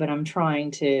walk, but I'm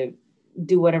trying to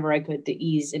do whatever I could to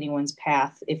ease anyone's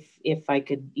path if I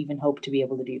could even hope to be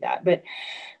able to do that. But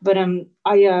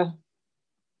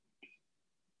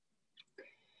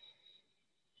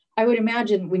I would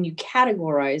imagine when you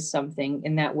categorize something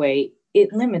in that way,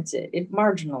 it limits it, it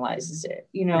marginalizes it,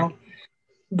 you know. Right.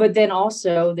 But then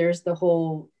also there's the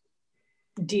whole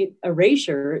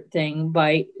erasure thing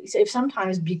by if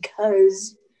sometimes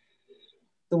because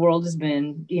the world has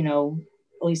been, you know,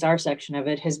 at least our section of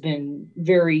it has been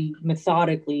very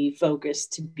methodically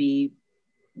focused to be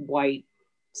white,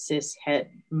 cis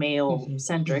het male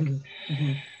centric,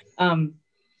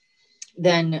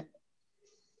 then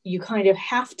you kind of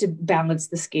have to balance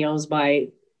the scales by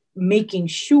making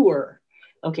sure,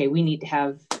 okay, we need to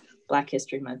have Black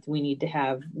History Month, we need to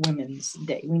have Women's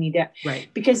Day, we need to, right,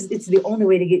 because it's the only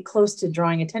way to get close to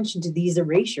drawing attention to these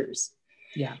erasures.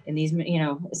 Yeah. And these, you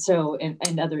know, so,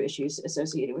 and other issues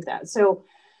associated with that. So,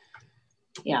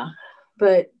 yeah.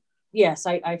 But yes,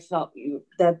 I felt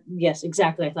that, yes,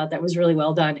 exactly. I thought that was really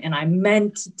well done. And I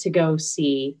meant to go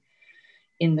see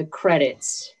in the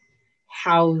credits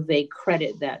how they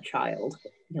credit that child,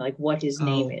 you know, like what his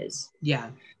name is.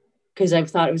 Yeah. Because I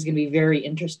thought it was going to be very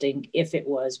interesting if it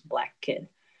was Black kid.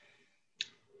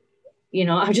 You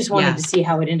know, I just wanted to see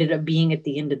how it ended up being at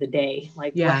the end of the day.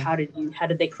 Like, how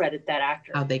did they credit that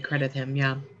actor? How'd they credit him?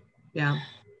 Yeah. Yeah.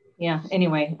 Yeah.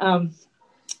 Anyway,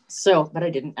 so, but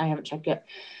I haven't checked yet.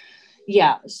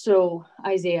 Yeah. So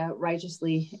Isaiah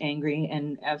righteously angry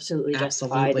and absolutely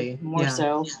justified. More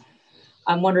so.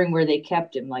 I'm wondering where they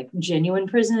kept him, like genuine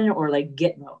prison or like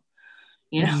Gitmo.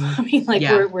 You know, I mean, like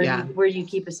where you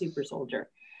keep a super soldier.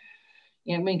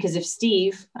 You know what I mean? Because if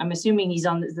Steve, I'm assuming he's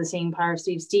on the same par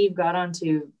Steve got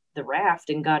onto the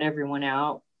raft and got everyone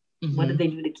out. What did they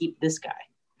do to keep this guy?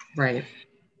 Right.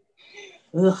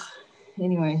 Ugh.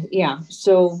 Anyway, yeah.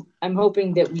 So I'm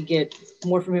hoping that we get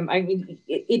more from him. I mean,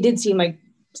 it did seem like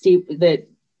that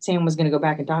Sam was going to go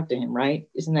back and talk to him, right?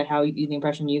 Isn't that how the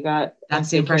impression you got?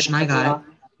 That's the impression I got.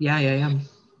 Yeah.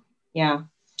 Yeah.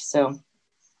 So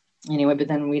anyway, but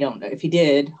then we don't know if he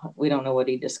did. We don't know what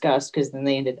he discussed because then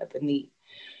they ended up in the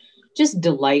just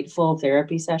delightful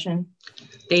therapy session.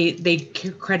 They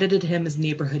credited him as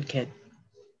neighborhood kid.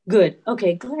 Good.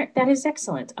 Okay, that is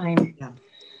excellent.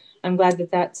 I'm glad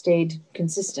that stayed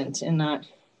consistent and not,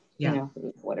 you know,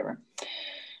 whatever.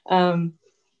 When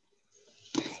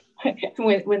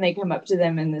they come up to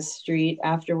them in the street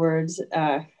afterwards,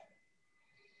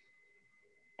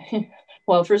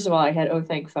 well, first of all, I had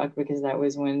thank fuck, because that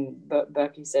was when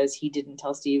Bucky says he didn't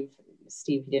tell Steve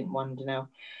he didn't want him to know,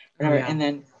 whatever.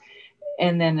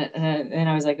 And then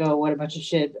I was like, oh, what a bunch of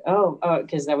shit. Oh,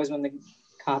 because that was when the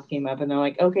cop came up and they're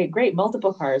like, okay, great,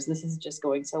 multiple cars, this is just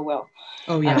going so well.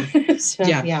 Oh yeah. So,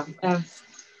 yeah.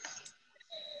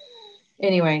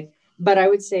 Anyway, but I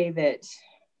would say that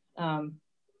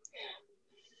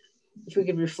if we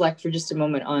could reflect for just a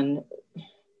moment on,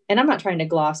 and I'm not trying to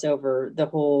gloss over the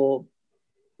whole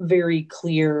very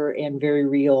clear and very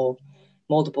real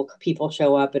multiple people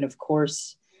show up, and of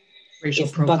course racial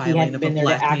profiling of a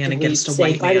Black man against a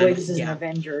white man. By the way, this is an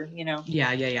Avenger, you know.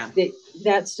 Yeah.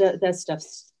 That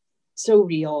stuff's so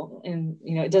real, and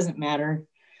you know, it doesn't matter.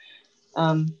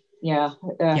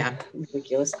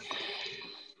 Ridiculous.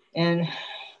 And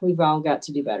we've all got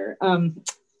to do better.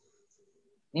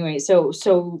 Anyway,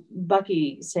 so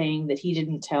Bucky saying that he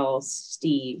didn't tell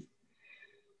Steve,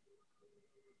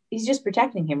 he's just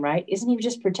protecting him, right? Isn't he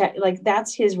just like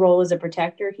that's his role as a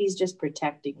protector? He's just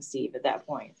protecting Steve at that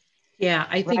point. Yeah,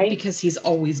 I think because he's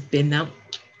always been that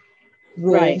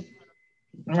role.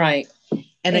 Right.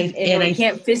 And I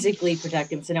can't physically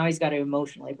protect him, so now he's got to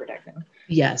emotionally protect him.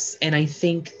 Yes, and I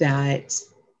think that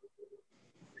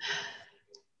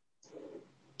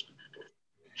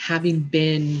having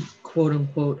been quote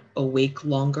unquote awake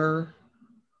longer,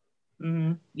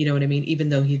 you know what I mean? Even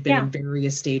though he'd been in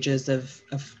various stages of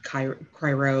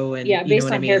cryo and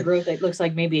based on hair growth, it looks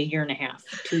like maybe a year and a half,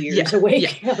 2 years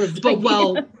awake. But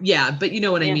but you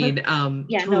know what I mean?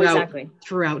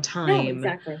 Throughout time. No,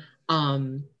 exactly.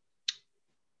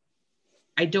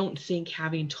 I don't think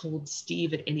having told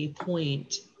Steve at any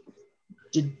point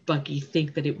did Bucky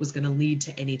think that it was going to lead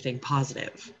to anything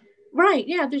positive. Right.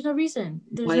 Yeah. There's no reason.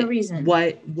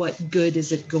 What good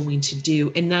is it going to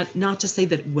do? And not to say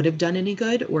that it would have done any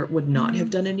good or it would not have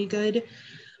done any good,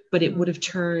 but it would have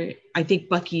turned, I think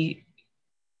Bucky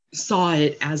saw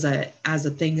it as a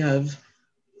thing of,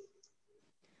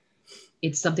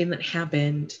 it's something that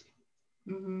happened.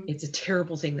 It's a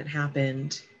terrible thing that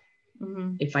happened.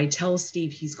 If I tell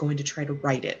Steve, he's going to try to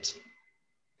right it,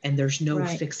 and there's no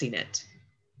fixing it.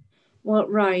 Well,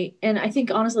 right. And I think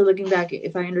honestly, looking back,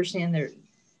 if I understand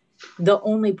the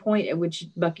only point at which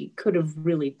Bucky could have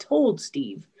really told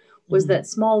Steve was that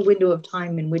small window of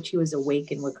time in which he was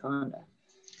awake in Wakanda.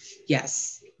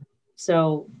 Yes.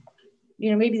 So,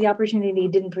 maybe the opportunity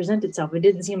didn't present itself. It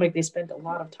didn't seem like they spent a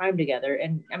lot of time together.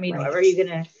 And I mean, are you going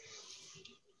to,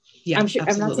 yeah, I'm sure,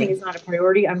 I'm not saying it's not a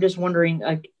priority. I'm just wondering,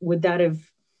 like, would that have,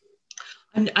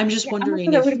 I'm just wondering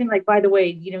if that would have been like, by the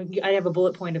way, I have a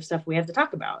bullet point of stuff we have to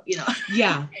talk about,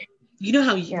 Yeah. You know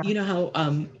how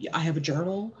I have a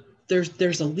journal?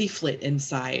 There's a leaflet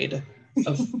inside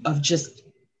of just,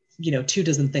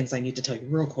 24 things I need to tell you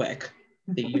real quick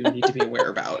that you need to be aware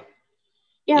about.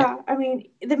 Yeah. I mean,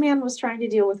 the man was trying to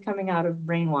deal with coming out of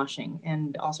brainwashing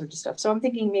and all sorts of stuff. So I'm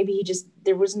thinking maybe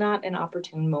there was not an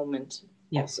opportune moment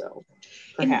also,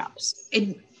 perhaps.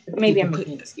 And maybe I'm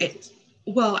making excuses.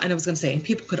 Well, and I was going to say, and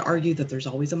people could argue that there's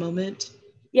always a moment.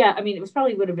 Yeah, I mean,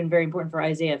 it would have been very important for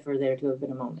Isaiah for there to have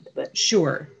been a moment, but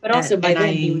sure. But also by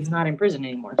then he was not in prison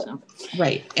anymore, so.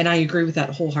 Right, and I agree with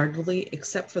that wholeheartedly,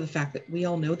 except for the fact that we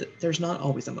all know that there's not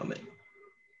always a moment.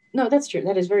 No, that's true.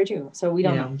 That is very true. So we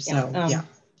don't know. So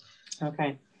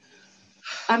Okay.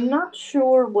 I'm not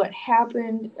sure what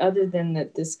happened, other than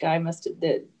that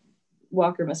that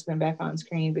Walker must have been back on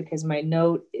screen, because my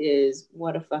note is,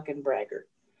 what a fucking braggart.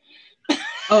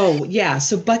 Oh, yeah.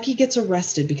 So Bucky gets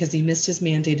arrested because he missed his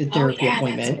mandated therapy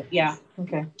appointment. Yeah.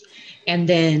 Okay. And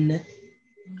then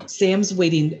Sam's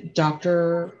waiting.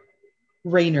 Dr.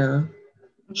 Rayner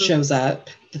shows up,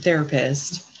 the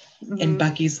therapist, and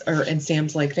and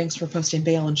Sam's like, thanks for posting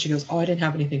bail. And she goes, oh, I didn't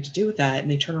have anything to do with that. And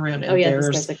they turn around and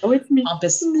there's like, oh, it's me.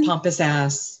 Pompous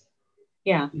ass.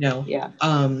 Yeah.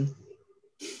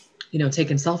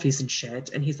 Taking selfies and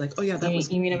shit. And he's like, oh yeah,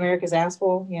 you mean America's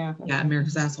asshole? Yeah. Yeah,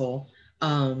 America's asshole.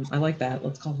 I like that.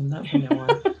 Let's call him that from now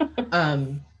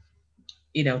on.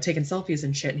 Taking selfies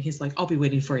and shit. And he's like, I'll be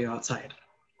waiting for you outside.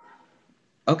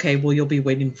 Okay, well, you'll be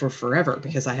waiting for forever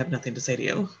because I have nothing to say to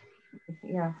you.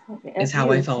 Yeah. Is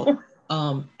how I felt.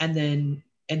 And then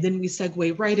we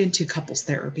segue right into couples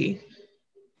therapy.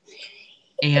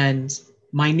 And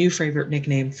my new favorite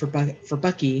nickname for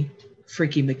Bucky,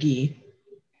 Freaky McGee.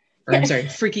 Or I'm sorry,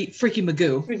 Freaky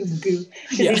Magoo. Freaky Magoo.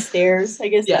 Because he stares. I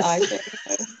guess the eyes.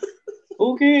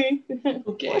 Okay.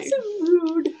 What's so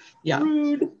rude? Yeah.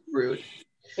 Rude.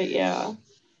 But yeah.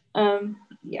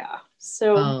 Yeah.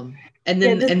 So. And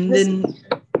then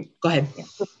go ahead. Yeah.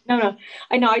 No.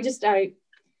 I know.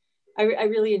 I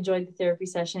really enjoyed the therapy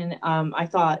session. I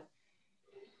thought.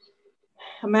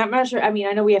 I'm not sure. I mean,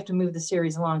 I know we have to move the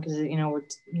series along because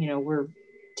we're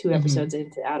 2 episodes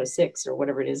out of 6 or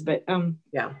whatever it is, but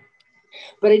yeah.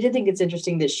 But I did think it's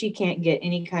interesting that she can't get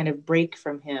any kind of break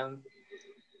from him,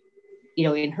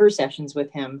 in her sessions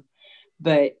with him,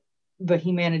 but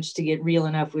he managed to get real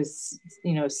enough with,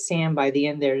 Sam by the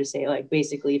end there to say, like,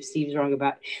 basically, if Steve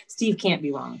can't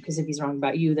be wrong, because if he's wrong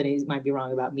about you, then he might be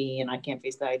wrong about me, and I can't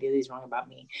face the idea that he's wrong about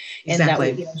me. Exactly.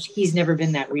 And that he's never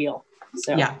been that real.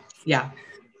 So yeah.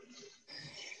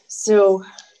 So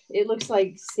it looks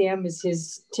like Sam is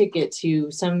his ticket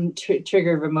to some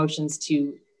trigger of emotions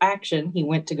to action. He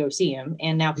went to go see him,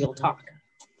 and now he'll talk.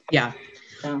 Yeah.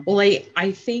 So. Well,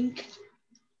 I think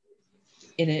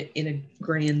in a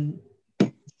grand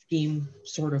scheme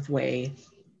sort of way,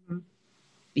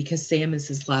 because Sam is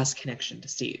his last connection to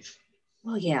Steve.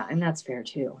 Well, yeah, and that's fair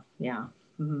too. Yeah.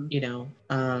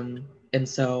 Mm-hmm. And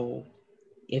so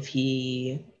if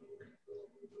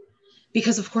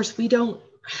because of course we don't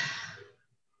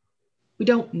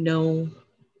know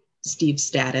Steve's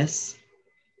status.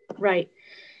 Right.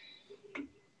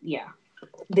 Yeah.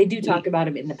 They do talk about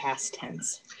him in the past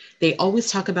tense. They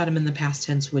always talk about him in the past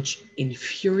tense, which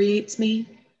infuriates me.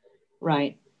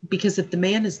 Right. Because if the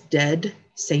man is dead,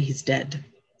 say he's dead.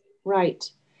 Right.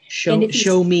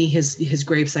 Show me his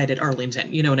gravesite at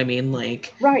Arlington. You know what I mean?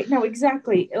 Like. Right. No,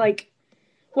 exactly. Like,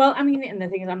 well, I mean, and the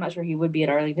thing is, I'm not sure he would be at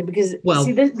Arlington because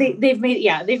they've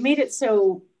made it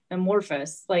so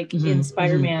amorphous. Like in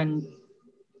Spider-Man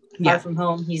Far From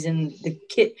Home, he's in the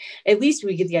kit. At least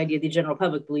we get the idea the general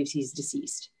public believes he's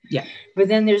deceased. Yeah. But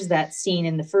then there's that scene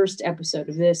in the first episode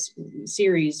of this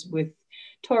series with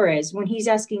Torres when he's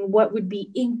asking what would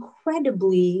be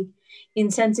incredibly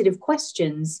insensitive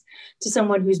questions to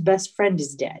someone whose best friend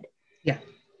is dead. Yeah.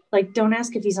 Like, don't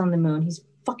ask if he's on the moon. He's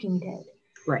fucking dead.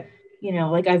 Right. You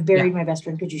know, like, I've buried my best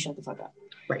friend. Could you shut the fuck up?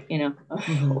 Right. You know,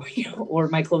 or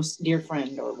my close dear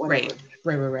friend or whatever.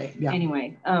 Right. Yeah.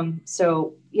 Anyway,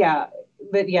 so yeah,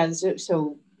 but yeah,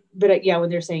 but yeah, when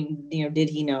they're saying, you know, did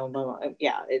he know? Blah, blah,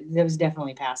 yeah, that was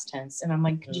definitely past tense. And I'm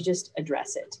like, could you just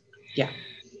address it? Yeah.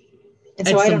 And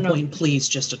At so I some don't know. point, please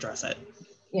just address it.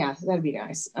 Yeah, that'd be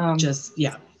nice.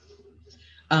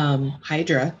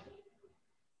 Hydra.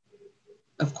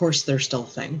 Of course, they're still a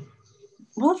thing.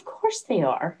 Well, of course they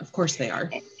are. Of course they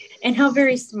are. And how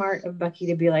very smart of Bucky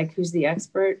to be like, who's the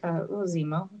expert? Well,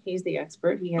 Zemo. He's the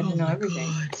expert. He had to know everything.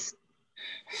 God.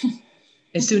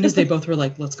 As soon as they both were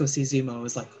like, let's go see Zemo, I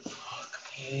was like, fuck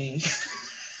me.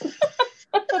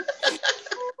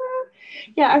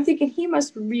 Yeah, I'm thinking he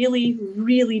must really,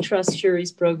 really trust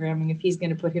Shuri's programming if he's going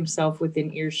to put himself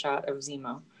within earshot of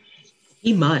Zemo.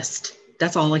 He must.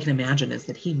 That's all I can imagine is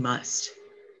that he must.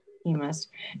 He must.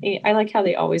 I like how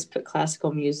they always put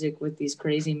classical music with these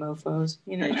crazy mofos.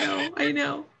 You know. I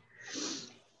know.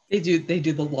 They do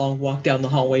the long walk down the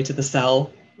hallway to the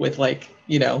cell with, like,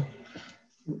 you know,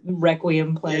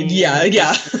 Requiem playing. Yeah.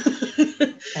 Yeah.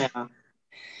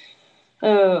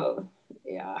 Oh,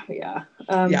 yeah. Yeah.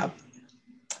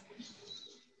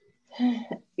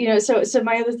 You know, so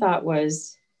my other thought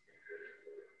was,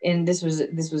 and this was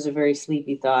a very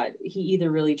sleepy thought. He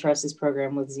either really trusts his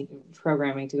programming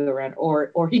to go around,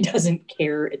 or he doesn't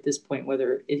care at this point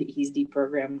whether he's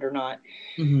deprogrammed or not.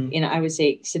 Mm-hmm. And I would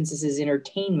say, since this is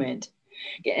entertainment,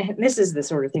 this is the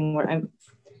sort of thing where I'm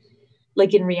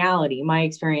like, in reality, my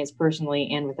experience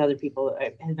personally and with other people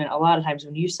has been a lot of times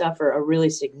when you suffer a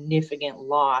really significant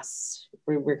loss,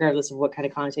 regardless of what kind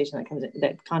of connotation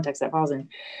that context that falls in,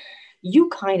 you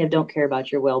kind of don't care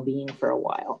about your well-being for a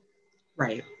while.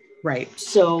 Right.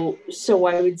 So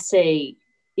I would say,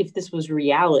 if this was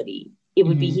reality, it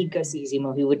would be he'd go see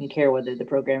Zemo. He wouldn't care whether the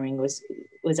programming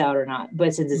was out or not.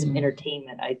 But since it's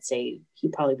entertainment, I'd say he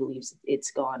probably believes it's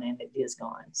gone, and it is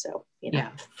gone. So, you know. Yeah.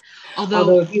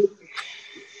 Although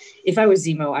if I was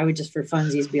Zemo, I would just for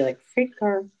funsies be like, freight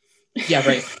car. Yeah,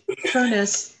 right.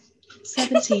 Furnace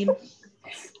 17.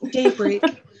 Daybreak.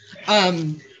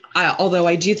 Although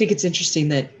I do think it's interesting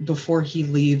that before he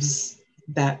leaves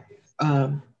that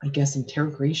I guess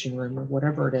interrogation room or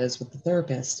whatever it is with the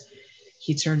therapist,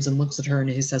 he turns and looks at her and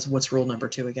he says, "What's rule number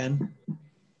 2 again?"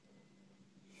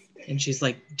 And she's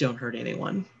like, "Don't hurt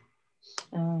anyone."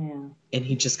 Oh yeah. And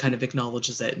he just kind of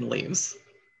acknowledges it and leaves.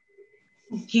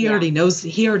 He already knows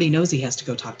he has to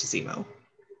go talk to Zemo.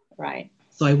 Right.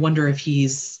 So I wonder if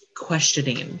he's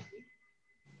questioning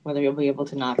whether you'll be able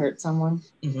to not hurt someone.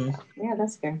 Mm-hmm. Yeah,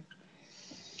 that's fair.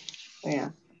 Yeah.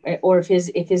 Or if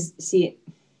his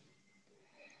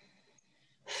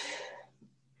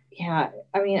yeah,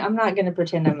 I mean, I'm not going to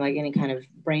pretend I'm like any kind of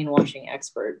brainwashing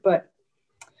expert, but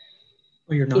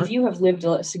you're not. If you have lived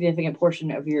a significant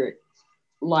portion of your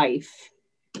life,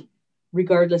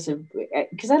 regardless of,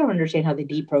 because I don't understand how they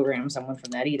deprogram someone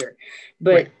from that either,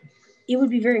 but it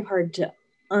would be very hard to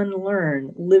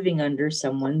unlearn living under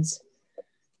someone's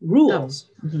rules.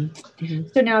 Oh. Mm-hmm. Mm-hmm.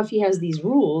 So now if he has these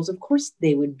rules, of course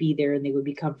they would be there and they would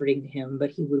be comforting to him,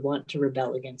 but he would want to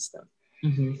rebel against them.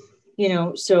 Mm-hmm. You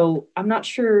know, so I'm not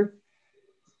sure.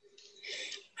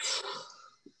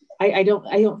 I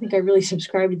don't think I really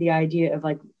subscribe to the idea of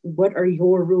like, what are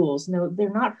your rules? No, they're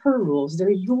not her rules.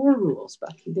 They're your rules,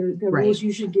 Bucky. They're rules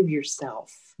you should give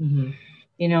yourself. Mm-hmm.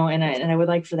 You know, and I would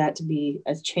like for that to be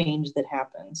a change that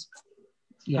happens.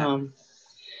 Yeah.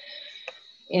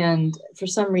 And for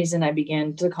some reason, I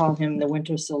began to call him the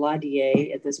Winter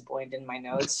Soladier at this point in my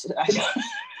notes. I don't,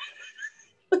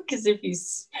 because if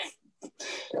it's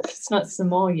not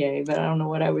sommelier, but I don't know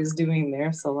what I was doing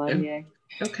there. Soladier.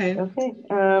 Okay.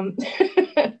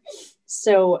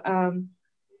 So,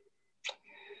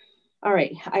 all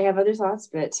right. I have other thoughts,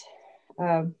 but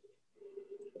go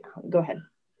ahead.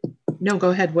 No,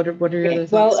 go ahead. What are your other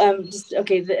thoughts? Well,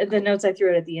 the notes I threw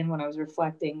out at the end when I was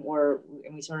reflecting were,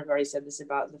 and we sort of already said this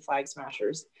about the Flag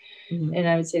Smashers, mm-hmm. and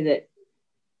I would say that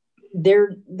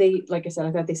they like I said,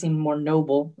 I thought they seemed more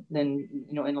noble than,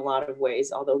 you know, in a lot of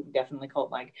ways, although definitely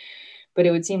cult-like. But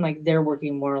it would seem like they're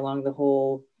working more along the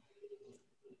whole.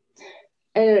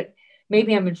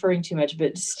 Maybe I'm inferring too much,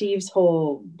 but Steve's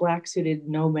whole black-suited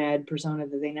nomad persona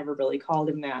that they never really called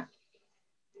him that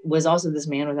was also this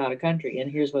man without a country, and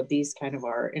here's what these kind of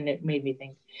are. And it made me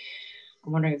think,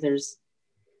 I'm wondering if there's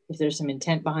some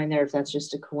intent behind there, if that's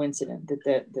just a coincidence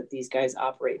that these guys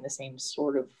operate in the same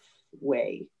sort of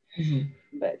way.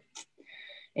 Mm-hmm. But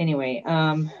anyway,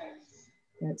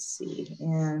 let's see.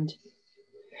 And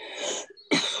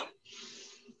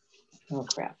oh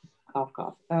crap,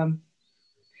 cough.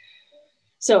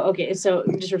 So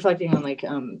just reflecting on like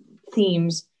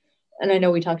themes, and I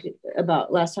know we talked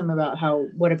about last time about how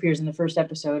what appears in the first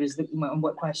episode is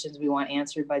what questions we want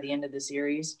answered by the end of the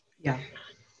series. Yeah.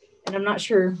 And I'm not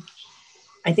sure,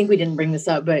 I think we didn't bring this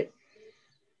up, but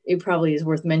it probably is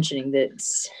worth mentioning that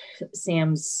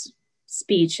Sam's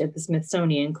speech at the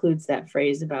Smithsonian includes that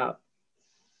phrase about,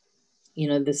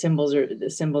 the symbols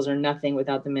are nothing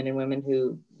without the men and women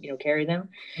who, carry them.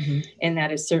 Mm-hmm. And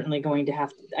that is certainly going to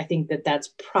I think that's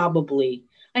probably,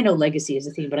 I know legacy is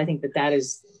a theme, but I think that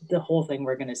is the whole thing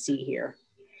we're going to see here.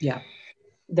 Yeah.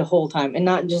 The whole time. And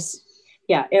not just,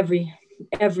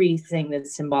 everything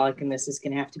that's symbolic in this is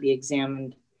going to have to be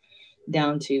examined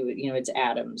down to, its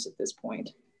atoms at this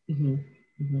point. Mm-hmm.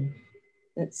 Mm-hmm.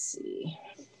 Let's see.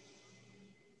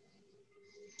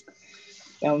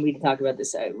 And we talk about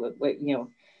this,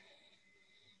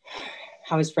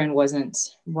 how his friend wasn't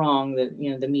wrong, that,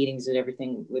 the meetings and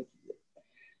everything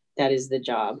that is the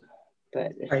job.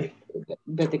 But, right.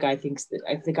 But the guy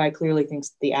clearly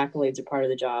thinks the accolades are part of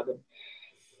the job.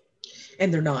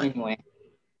 And they're not. Anyway.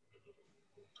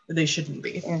 They shouldn't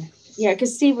be. Yeah,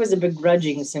 because Steve was a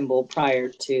begrudging symbol prior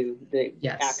to the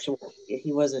yes. actual.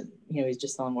 He wasn't, he's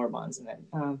just selling more bonds. And then,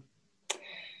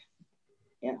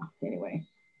 anyway.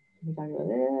 We talk about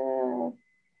that.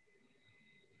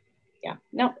 Yeah,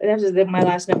 no, my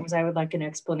last note was I would like an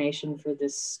explanation for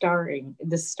this staring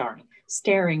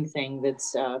thing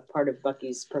that's part of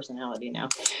Bucky's personality now.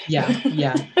 Yeah.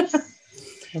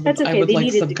 That's okay. I would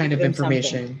like some kind of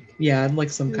information. Something. Yeah, I'd like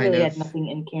some kind of. Had nothing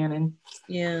in canon.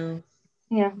 Yeah.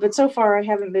 Yeah, but so far I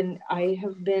have been, I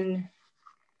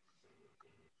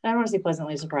don't want to say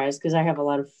pleasantly surprised, because I have a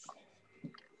lot of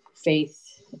faith,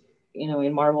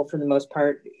 in Marvel for the most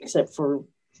part, except for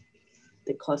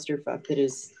the clusterfuck that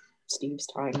is Steve's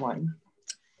timeline.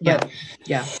 Yeah.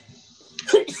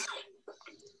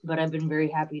 But I've been very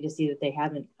happy to see that they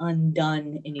haven't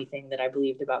undone anything that I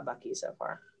believed about Bucky so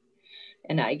far.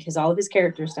 And because all of his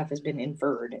character stuff has been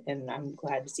inferred, and I'm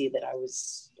glad to see that I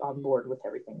was on board with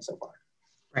everything so far.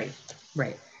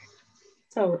 Right.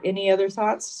 So any other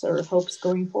thoughts or hopes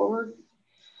going forward?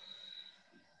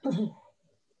 I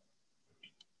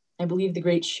believe the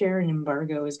great Sharon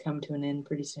embargo has come to an end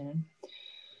pretty soon.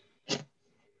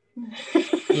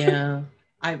 Yeah.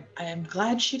 I'm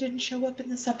glad she didn't show up in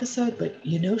this episode, but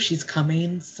she's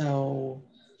coming, so.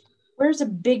 Where's a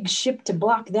big ship to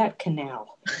block that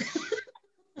canal?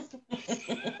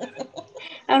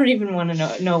 I don't even want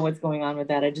to know what's going on with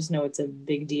that. I just know it's a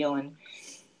big deal, and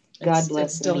God bless.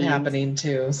 It's still happening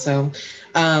too. So,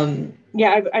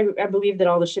 yeah, I believe that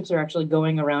all the ships are actually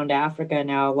going around Africa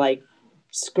now, like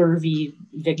scurvy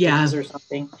victims or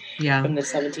something. Yeah. From the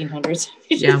 1700s.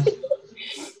 Yeah.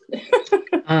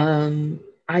 Can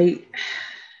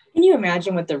you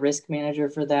imagine what the risk manager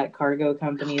for that cargo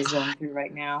company is going through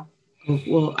right now?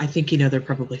 Well, I think they're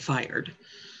probably fired.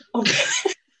 Okay.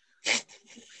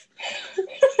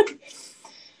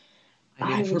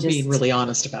 If we're being really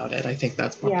honest about it, I think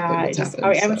that's probably what's happened.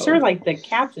 I'm sure like the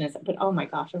captain is, but oh my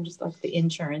gosh, I'm just like the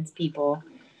insurance people.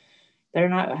 They're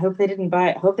not, I hope they don't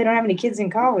have any kids in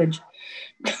college.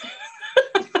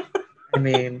 I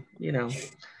mean,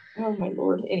 Oh my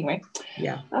Lord. Anyway.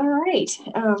 Yeah. All right.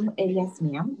 Yes,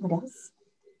 ma'am. What else?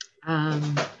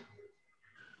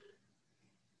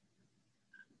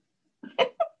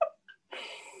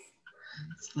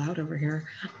 It's loud over here.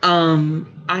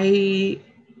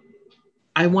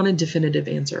 I want a definitive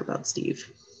answer about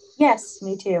Steve. Yes,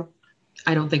 me too.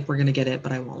 I don't think we're going to get it,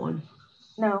 but I want one.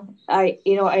 No, I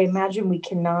imagine we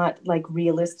cannot like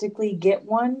realistically get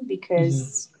one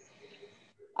because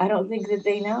I don't think that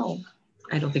they know.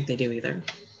 I don't think they do either.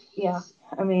 Yeah.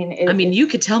 I mean, you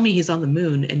could tell me he's on the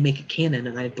moon and make it canon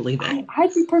and I'd believe it.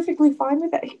 I'd be perfectly fine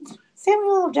with that.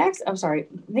 Samuel L. Jackson, I'm sorry,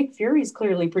 Nick Fury's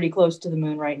clearly pretty close to the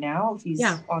moon right now if he's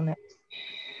on that.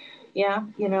 Yeah,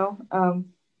 I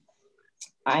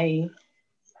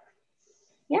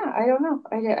don't know.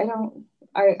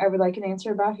 I would like an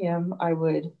answer about him. I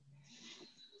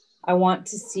want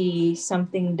to see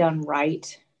something done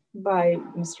right by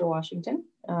Mr. Washington.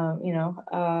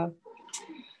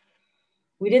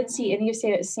 We didn't see any of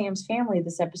Sam's family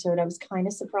this episode. I was kind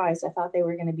of surprised. I thought they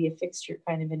were going to be a fixture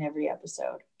kind of in every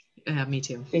episode. Me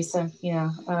too. Based on,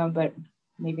 but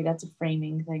maybe that's a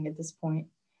framing thing at this point.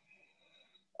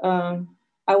 I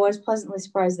was pleasantly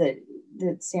surprised that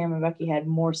Sam and Bucky had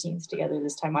more scenes together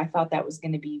this time. I thought that was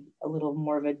going to be a little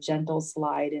more of a gentle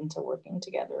slide into working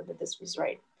together, but this was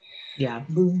right. Yeah.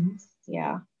 Boom.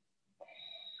 Yeah.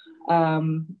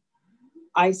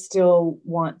 I still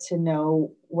want to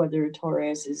know whether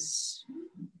Torres is,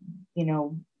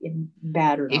 in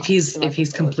bad or not. If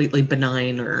he's completely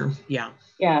benign or yeah,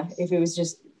 if it was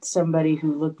just somebody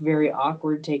who looked very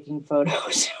awkward taking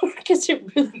photos, because it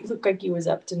really looked like he was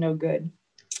up to no good.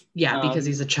 Yeah, because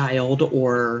he's a child,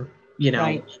 or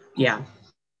right. Yeah.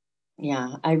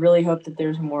 Yeah, I really hope that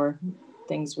there's more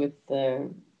things with the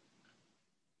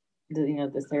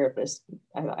therapist.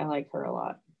 I like her a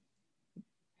lot.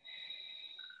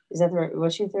 Is that the right?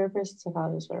 Was she a therapist?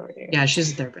 Psychologist, whatever. Yeah,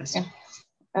 she's a therapist.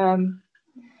 Yeah.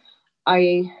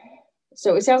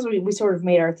 So it sounds like we sort of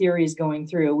made our theories going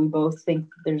through. We both think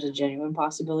there's a genuine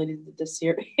possibility that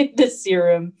the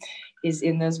serum is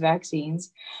in those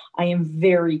vaccines. I am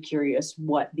very curious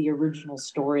what the original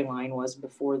storyline was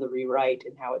before the rewrite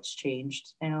and how it's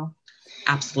changed now.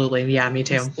 Absolutely. Yeah, me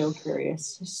too. I'm so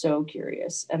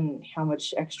curious, and how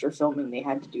much extra filming they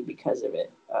had to do because of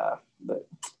it.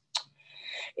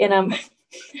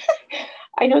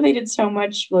 I know they did so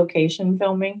much location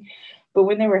filming, but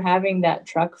when they were having that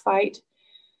truck fight,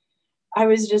 I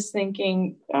was just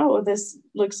thinking, oh, this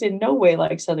looks in no way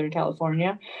like Southern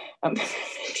California.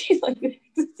 Like the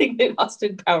thing that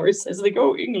Austin Powers says, like,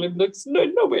 oh, England looks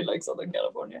no way like Southern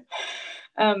California.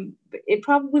 It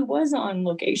probably was on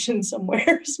location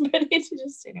somewhere, but it's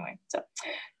just anyway. So,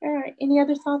 any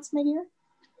other thoughts, my dear?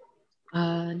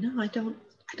 No, I don't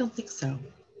think so.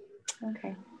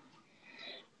 Okay.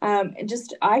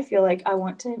 I feel like I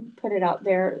want to put it out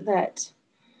there that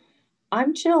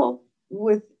I'm chill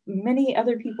with many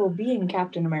other people being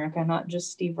Captain America, not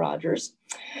just Steve Rogers,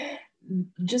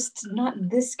 just not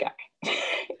this guy.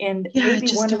 And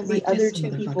maybe one of the other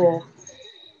two people,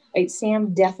 like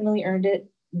Sam definitely earned it.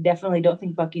 Definitely don't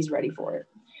think Bucky's ready for it,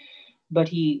 but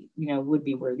he, would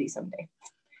be worthy someday.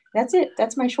 That's it.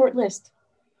 That's my short list.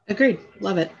 Agreed.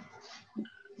 Love it.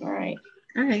 All right.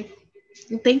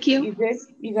 Well, thank you. You good?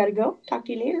 You got to go. Talk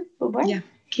to you later. Bye-bye. Yeah.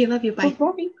 Okay, love you. Bye.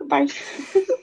 Bye.